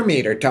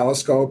 4-meter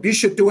telescope, you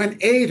should do an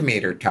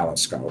 8-meter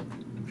telescope.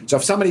 So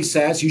if somebody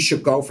says you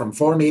should go from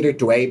 4-meter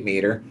to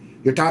 8-meter,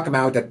 you're talking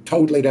about a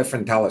totally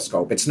different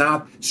telescope. It's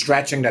not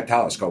stretching the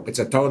telescope. It's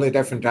a totally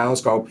different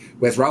telescope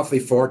with roughly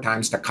 4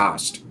 times the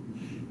cost.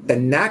 The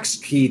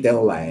next key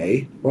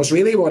delay was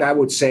really what I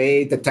would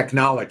say the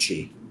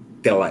technology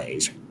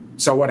delays.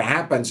 So what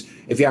happens,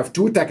 if you have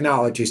 2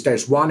 technologies,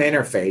 there's 1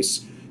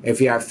 interface. If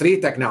you have 3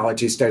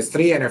 technologies, there's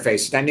 3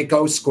 interfaces, then it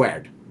goes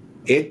squared.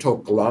 It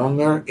took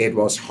longer, it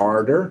was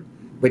harder,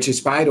 which is,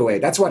 by the way,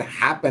 that's what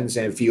happens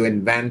if you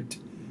invent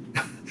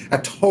a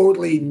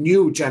totally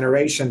new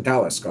generation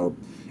telescope.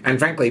 And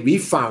frankly, we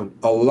found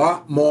a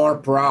lot more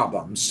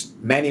problems,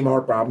 many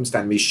more problems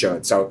than we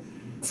should. So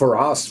for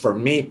us, for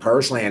me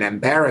personally, an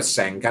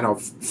embarrassing kind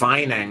of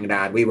finding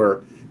that we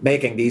were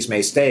making these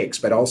mistakes,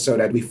 but also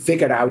that we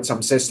figured out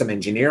some system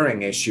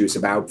engineering issues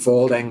about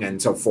folding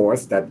and so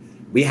forth that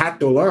we had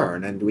to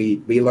learn, and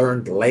we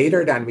learned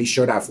later than we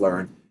should have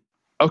learned.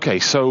 Okay,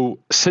 so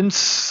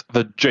since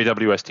the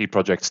JWST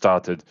project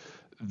started,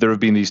 there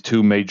have been these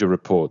 2 major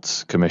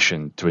reports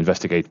commissioned to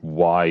investigate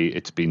why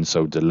it's been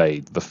so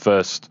delayed. The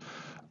first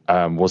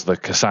was the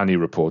Cassani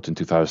report in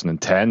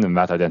 2010, and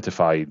that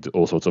identified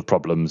all sorts of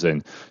problems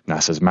in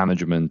NASA's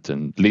management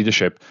and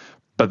leadership.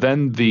 But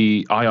then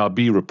the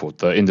IRB report,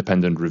 the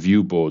Independent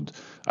Review Board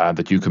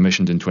that you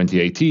commissioned in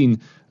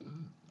 2018,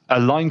 a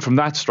line from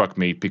that struck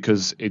me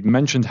because it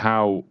mentioned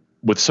how,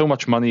 with so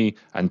much money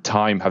and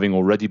time having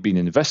already been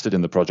invested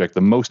in the project,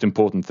 the most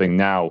important thing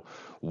now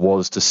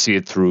was to see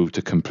it through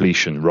to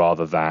completion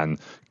rather than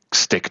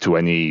stick to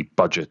any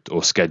budget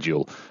or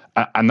schedule.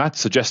 And that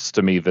suggests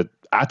to me that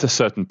at a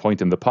certain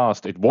point in the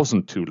past, it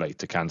wasn't too late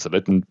to cancel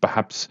it, and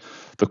perhaps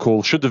the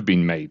call should have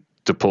been made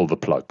to pull the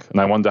plug. And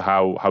I wonder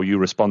how you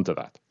respond to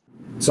that.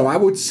 So I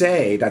would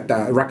say that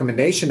the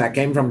recommendation that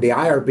came from the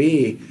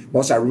IRB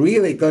was a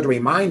really good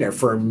reminder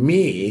for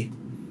me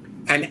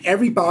and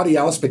everybody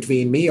else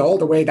between me all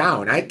the way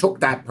down. I took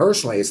that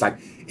personally. It's like,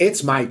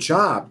 it's my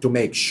job to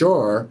make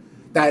sure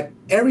that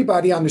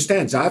everybody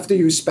understands after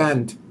you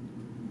spend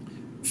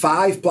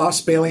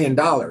 $5+ billion,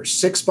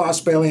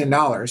 $6+ billion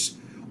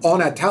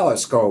on a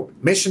telescope,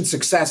 mission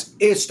success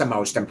is the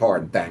most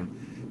important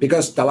thing.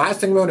 Because the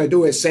last thing we want to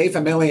do is save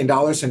 $1 million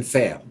and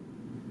fail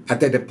at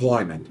the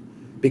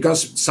deployment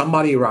because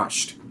somebody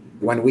rushed.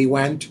 When we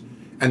went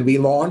and we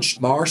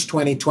launched March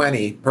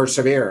 2020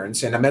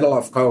 Perseverance in the middle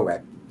of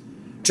COVID,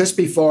 just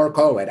before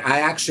COVID, I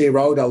actually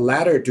wrote a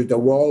letter to the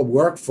world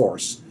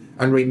workforce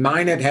and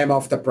reminded him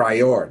of the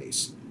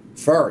priorities.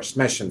 First,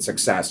 mission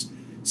success.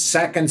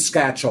 Second,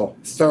 schedule.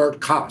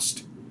 Third,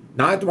 cost.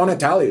 Now, I want to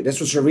tell you,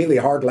 this was a really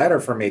hard letter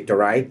for me to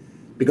write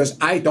because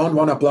I don't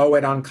want to blow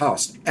it on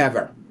cost,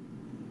 ever.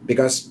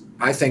 Because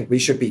I think we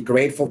should be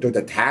grateful to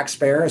the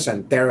taxpayers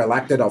and their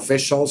elected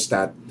officials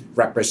that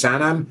represent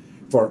them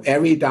for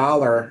every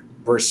dollar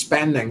we're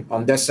spending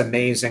on this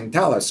amazing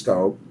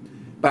telescope.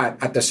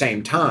 But at the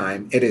same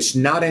time, it is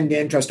not in the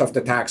interest of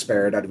the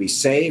taxpayer that we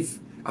save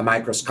a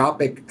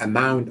microscopic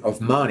amount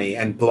of money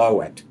and blow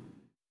it.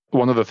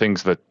 One of the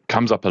things that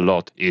comes up a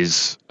lot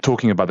is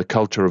talking about the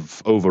culture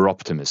of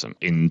over-optimism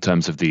in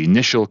terms of the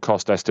initial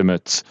cost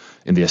estimates,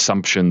 in the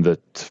assumption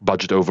that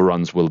budget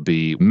overruns will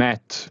be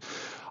met.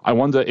 I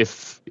wonder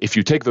if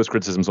you take those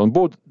criticisms on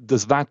board,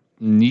 does that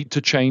need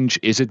to change?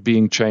 Is it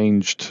being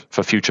changed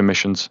for future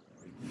missions?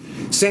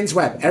 Since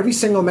Webb, every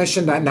single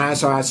mission that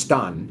NASA has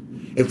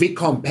done, if we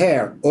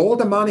compare all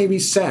the money we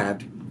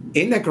said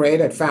in a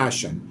graded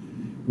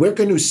fashion, we're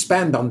going to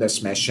spend on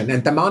this mission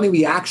and the money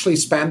we actually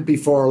spent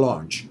before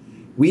launch,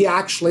 we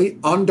actually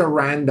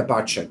underran the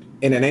budget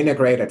in an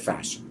integrated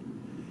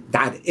fashion.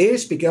 That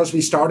is because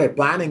we started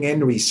planning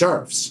in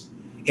reserves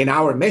in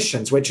our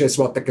missions, which is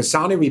what the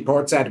Cassani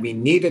report said we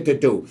needed to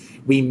do.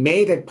 We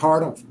made it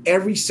part of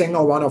every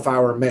single one of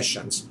our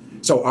missions.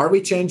 So are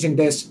we changing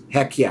this?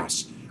 Heck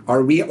yes.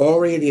 Are we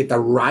already at the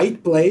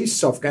right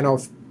place of kind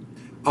of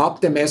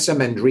optimism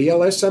and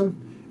realism?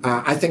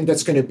 I think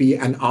that's going to be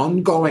an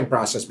ongoing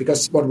process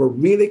because what we're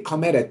really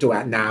committed to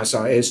at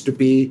NASA is to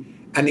be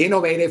an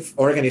innovative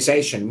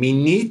organization. We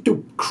need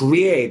to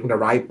create the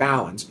right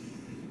balance.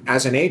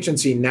 As an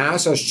agency,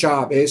 NASA's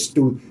job is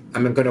to,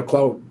 I'm going to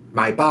quote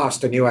my boss,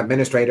 the new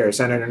administrator,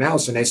 Senator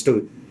Nelson, is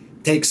to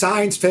take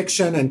science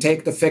fiction and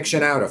take the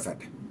fiction out of it.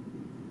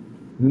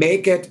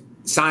 Make it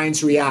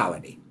science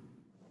reality.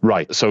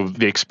 Right. So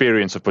the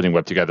experience of putting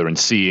Webb together and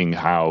seeing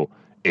how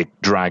it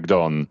dragged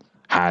on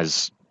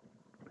has,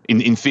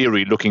 in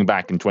theory, looking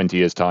back in 20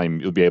 years' time,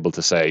 you'll be able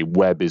to say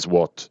Webb is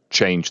what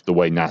changed the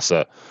way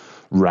NASA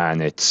ran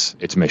its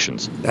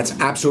missions. That's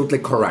absolutely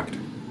correct.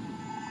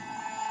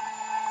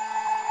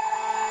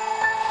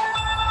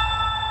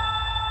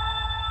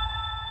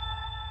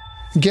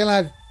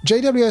 Gilad,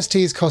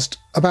 JWST's cost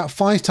about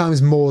 5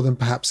 times more than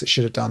perhaps it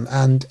should have done,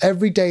 and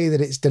every day that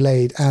it's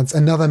delayed adds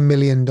another $1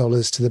 million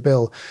to the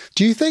bill.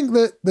 Do you think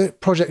that the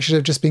project should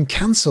have just been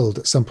cancelled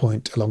at some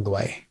point along the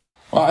way?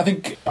 Well, I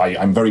think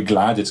I'm very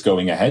glad it's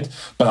going ahead,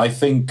 but I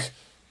think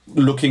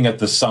looking at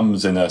the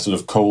sums in a sort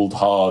of cold,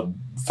 hard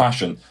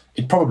fashion,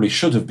 it probably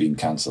should have been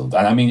cancelled.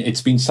 And I mean,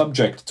 it's been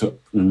subject to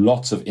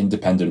lots of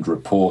independent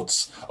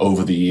reports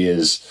over the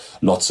years,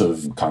 lots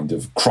of kind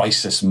of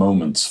crisis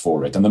moments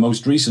for it. And the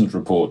most recent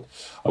report,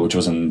 which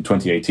was in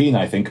 2018,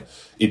 I think,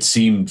 it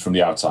seemed from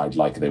the outside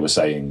like they were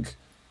saying,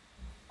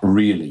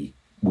 really,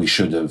 we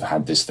should have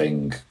had this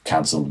thing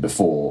cancelled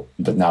before,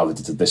 but now that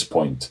it's at this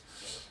point,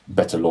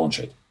 better launch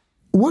it.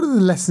 What are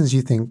the lessons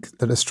you think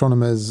that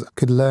astronomers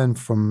could learn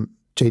from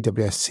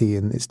JWST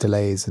and its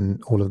delays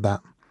and all of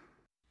that?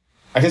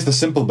 I guess the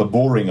simple but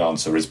boring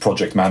answer is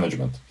project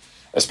management,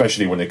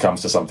 especially when it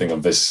comes to something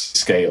of this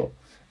scale.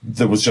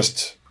 There was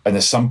just an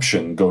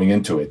assumption going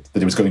into it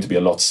that it was going to be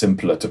a lot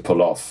simpler to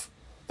pull off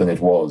than it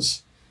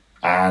was.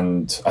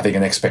 And I think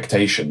an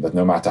expectation that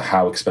no matter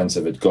how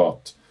expensive it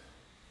got,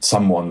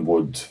 someone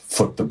would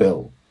foot the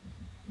bill.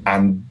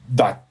 And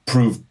that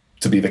proved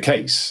to be the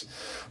case.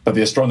 But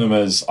the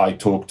astronomers I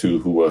talked to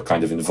who were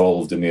kind of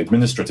involved in the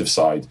administrative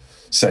side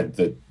said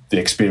that the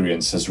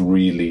experience has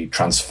really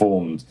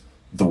transformed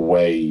the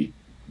way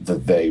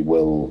that they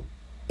will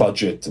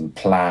budget and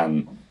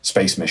plan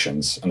space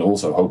missions, and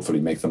also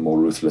hopefully make them more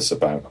ruthless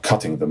about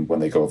cutting them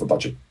when they go over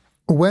budget.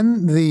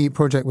 When the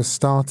project was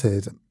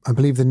started, I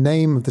believe the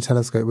name of the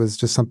telescope was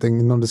just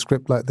something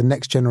nondescript like the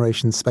Next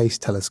Generation Space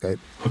Telescope.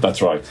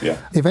 That's right, yeah.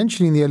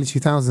 Eventually, in the early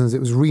 2000s, it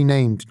was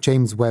renamed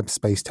James Webb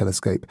Space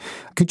Telescope.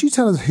 Could you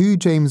tell us who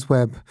James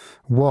Webb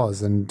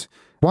was and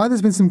why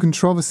there's been some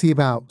controversy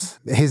about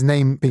his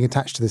name being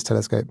attached to this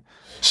telescope?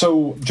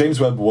 So James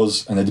Webb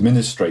was an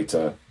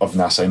administrator of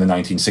NASA in the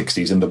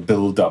 1960s in the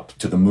build-up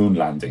to the moon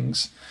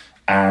landings.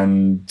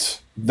 And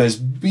there's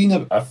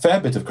been a fair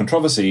bit of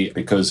controversy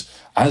because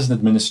as an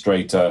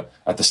administrator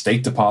at the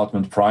State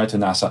Department prior to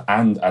NASA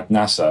and at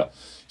NASA,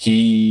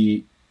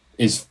 he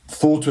is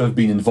thought to have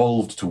been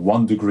involved to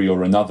one degree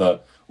or another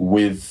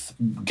with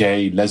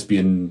gay,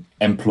 lesbian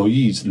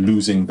employees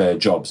losing their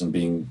jobs and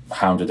being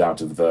hounded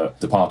out of the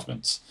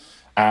departments.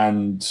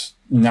 And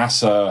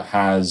NASA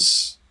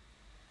has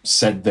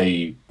said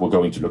they were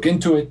going to look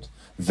into it.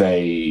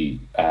 They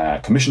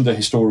commissioned a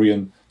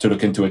historian to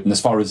look into it. And as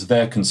far as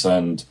they're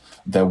concerned,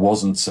 there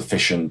wasn't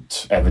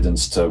sufficient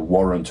evidence to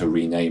warrant a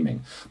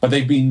renaming. But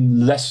they've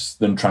been less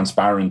than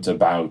transparent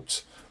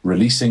about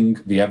releasing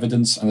the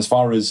evidence. And as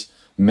far as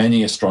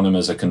many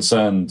astronomers are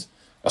concerned,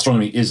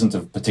 astronomy isn't a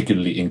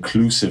particularly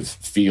inclusive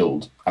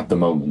field at the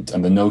moment.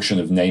 And the notion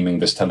of naming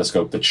this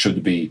telescope that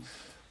should be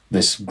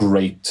this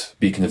great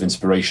beacon of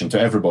inspiration to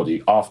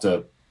everybody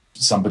after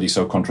somebody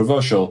so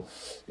controversial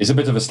is a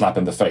bit of a slap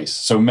in the face.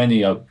 So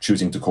many are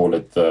choosing to call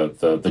it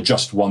the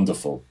Just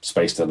Wonderful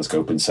Space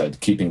Telescope instead,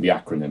 keeping the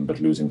acronym but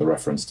losing the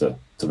reference to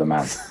the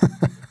man.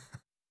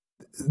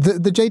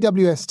 The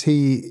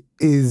JWST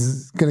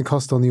is going to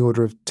cost on the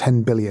order of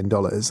 $10 billion,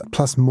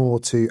 plus more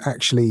to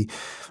actually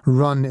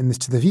run in this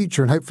to the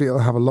future, and hopefully it'll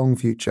have a long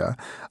future.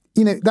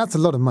 You know, that's a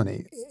lot of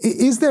money.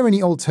 Is there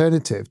any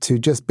alternative to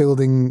just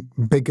building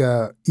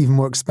bigger, even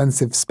more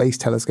expensive space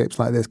telescopes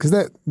like this? Because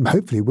there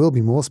hopefully will be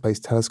more space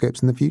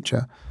telescopes in the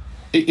future.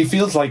 It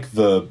feels like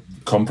the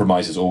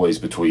compromise is always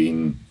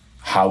between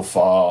how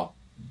far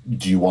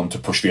do you want to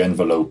push the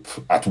envelope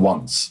at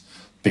once,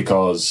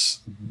 because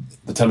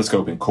the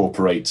telescope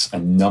incorporates a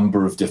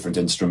number of different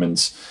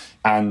instruments,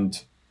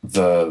 and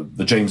the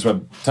James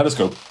Webb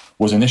telescope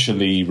was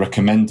initially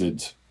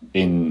recommended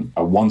in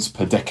a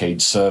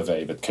once-per-decade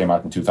survey that came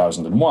out in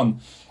 2001.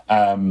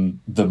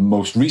 The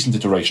most recent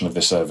iteration of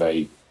this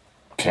survey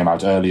came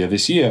out earlier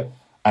this year,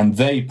 and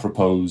they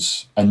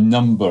propose a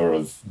number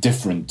of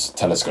different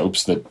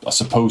telescopes that are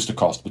supposed to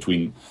cost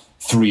between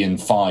 3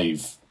 and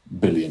 5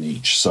 billion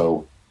each,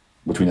 so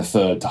between a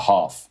third to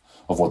half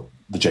of what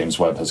the James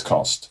Webb has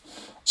cost.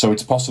 So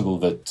it's possible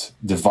that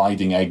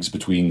dividing eggs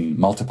between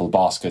multiple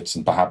baskets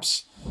and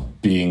perhaps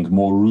being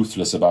more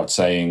ruthless about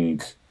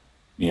saying,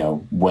 you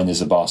know, when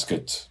is a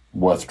basket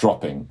worth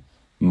dropping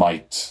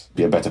might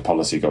be a better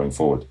policy going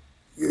forward.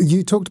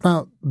 You talked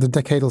about the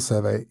decadal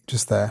survey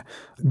just there.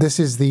 This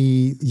is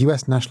the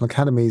US National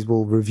Academies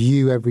will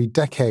review every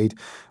decade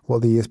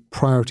what the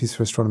priorities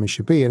for astronomy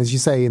should be. And as you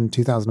say, in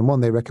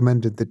 2001, they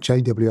recommended the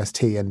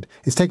JWST, and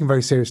it's taken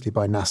very seriously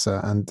by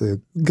NASA and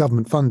the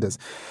government funders.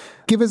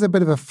 Give us a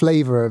bit of a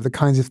flavour of the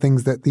kinds of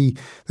things that the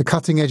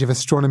cutting edge of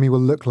astronomy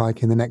will look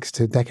like in the next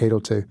decade or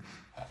two.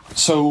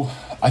 So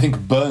I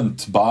think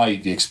burnt by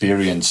the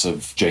experience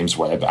of James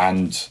Webb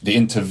and the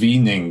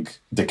intervening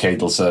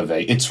decadal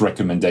survey, its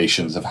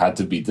recommendations have had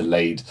to be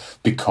delayed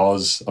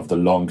because of the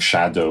long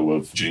shadow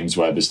of James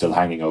Webb is still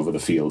hanging over the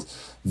field.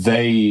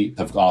 They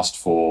have asked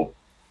for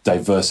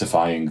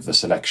diversifying the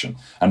selection.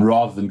 And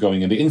rather than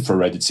going in the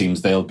infrared, it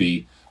seems they'll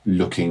be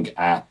looking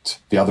at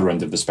the other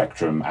end of the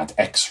spectrum, at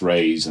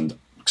X-rays and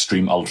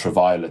extreme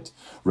ultraviolet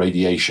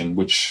radiation,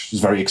 which is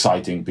very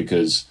exciting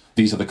because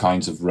these are the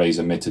kinds of rays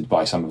emitted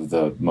by some of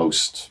the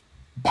most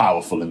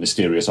powerful and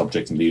mysterious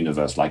objects in the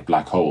universe, like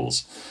black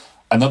holes.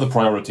 Another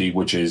priority,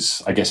 which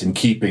is, I guess, in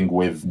keeping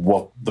with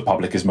what the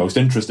public is most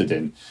interested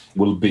in,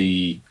 will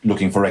be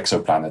looking for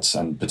exoplanets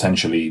and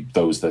potentially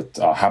those that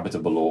are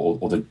habitable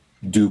or that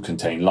do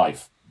contain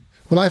life.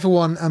 Well, I, for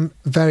one, am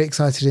very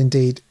excited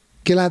indeed.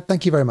 Gilad,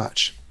 thank you very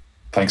much.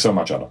 Thanks so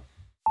much, Anna.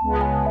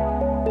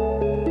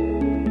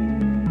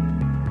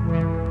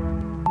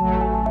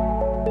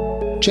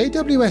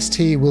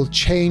 JWST will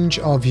change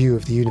our view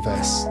of the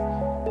universe.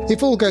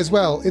 If all goes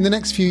well, in the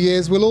next few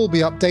years we'll all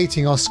be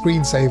updating our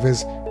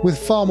screensavers with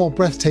far more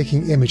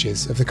breathtaking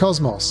images of the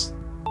cosmos.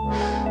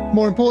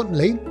 More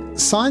importantly,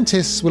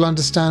 scientists will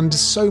understand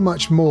so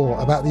much more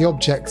about the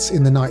objects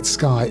in the night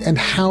sky and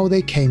how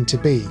they came to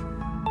be.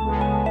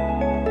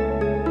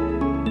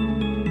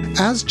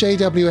 As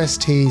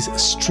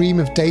JWST's stream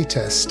of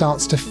data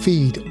starts to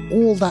feed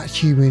all that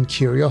human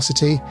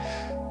curiosity,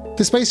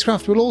 the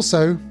spacecraft will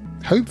also,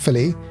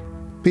 hopefully,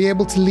 be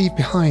able to leave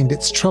behind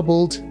its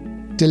troubled,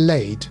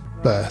 delayed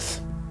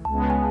birth.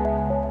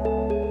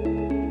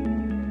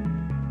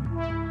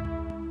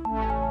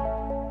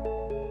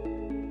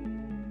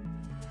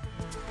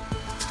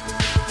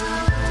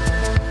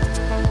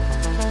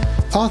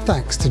 Our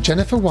thanks to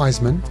Jennifer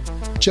Wiseman,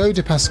 Joe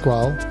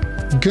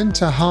DePasquale,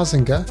 Gunther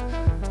Hasinger,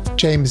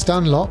 James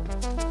Dunlop,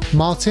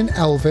 Martin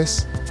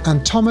Elvis,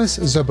 and Thomas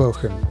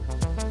Zerbochen.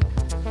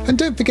 And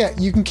don't forget,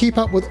 you can keep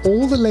up with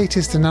all the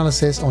latest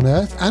analysis on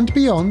Earth and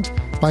beyond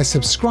by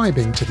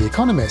subscribing to The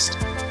Economist.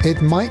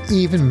 It might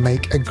even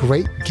make a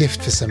great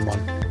gift for someone.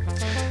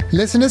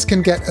 Listeners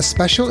can get a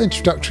special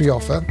introductory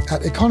offer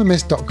at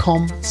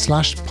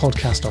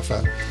economist.com/podcast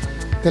offer.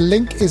 The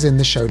link is in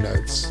the show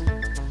notes.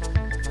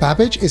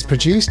 Babbage is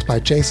produced by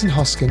Jason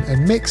Hoskin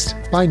and mixed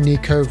by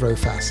Nico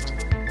Rofast.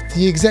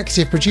 The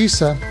executive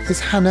producer is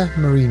Hannah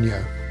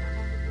Mourinho.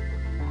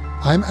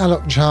 I'm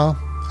Alok Jha,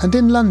 and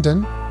in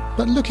London,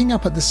 but looking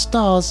up at the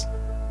stars,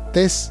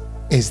 this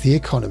is The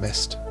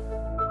Economist.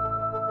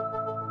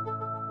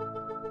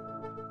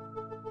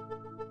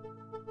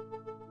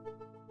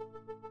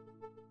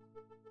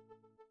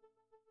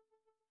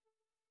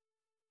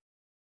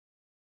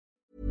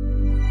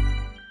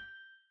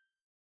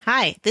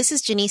 Hi, this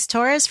is Janice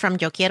Torres from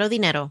Yo Quiero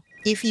Dinero.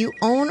 If you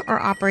own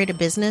or operate a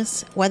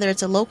business, whether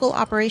it's a local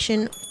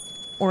operation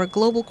or a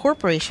global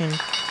corporation,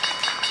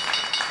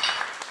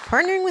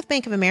 partnering with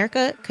Bank of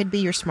America could be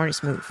your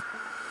smartest move.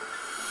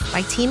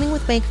 By teaming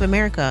with Bank of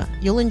America,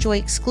 you'll enjoy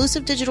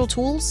exclusive digital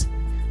tools,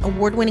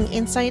 award-winning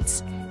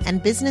insights,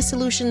 and business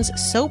solutions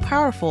so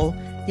powerful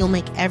you'll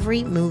make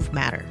every move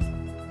matter.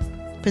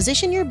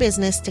 Position your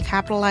business to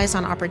capitalize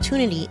on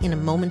opportunity in a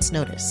moment's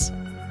notice.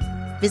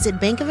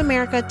 Visit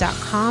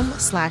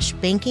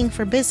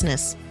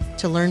bankofamerica.com/bankingforbusiness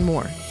to learn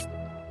more.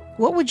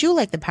 What would you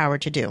like the power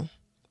to do?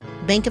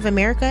 Bank of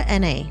America,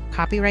 N.A.,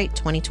 copyright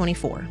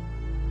 2024.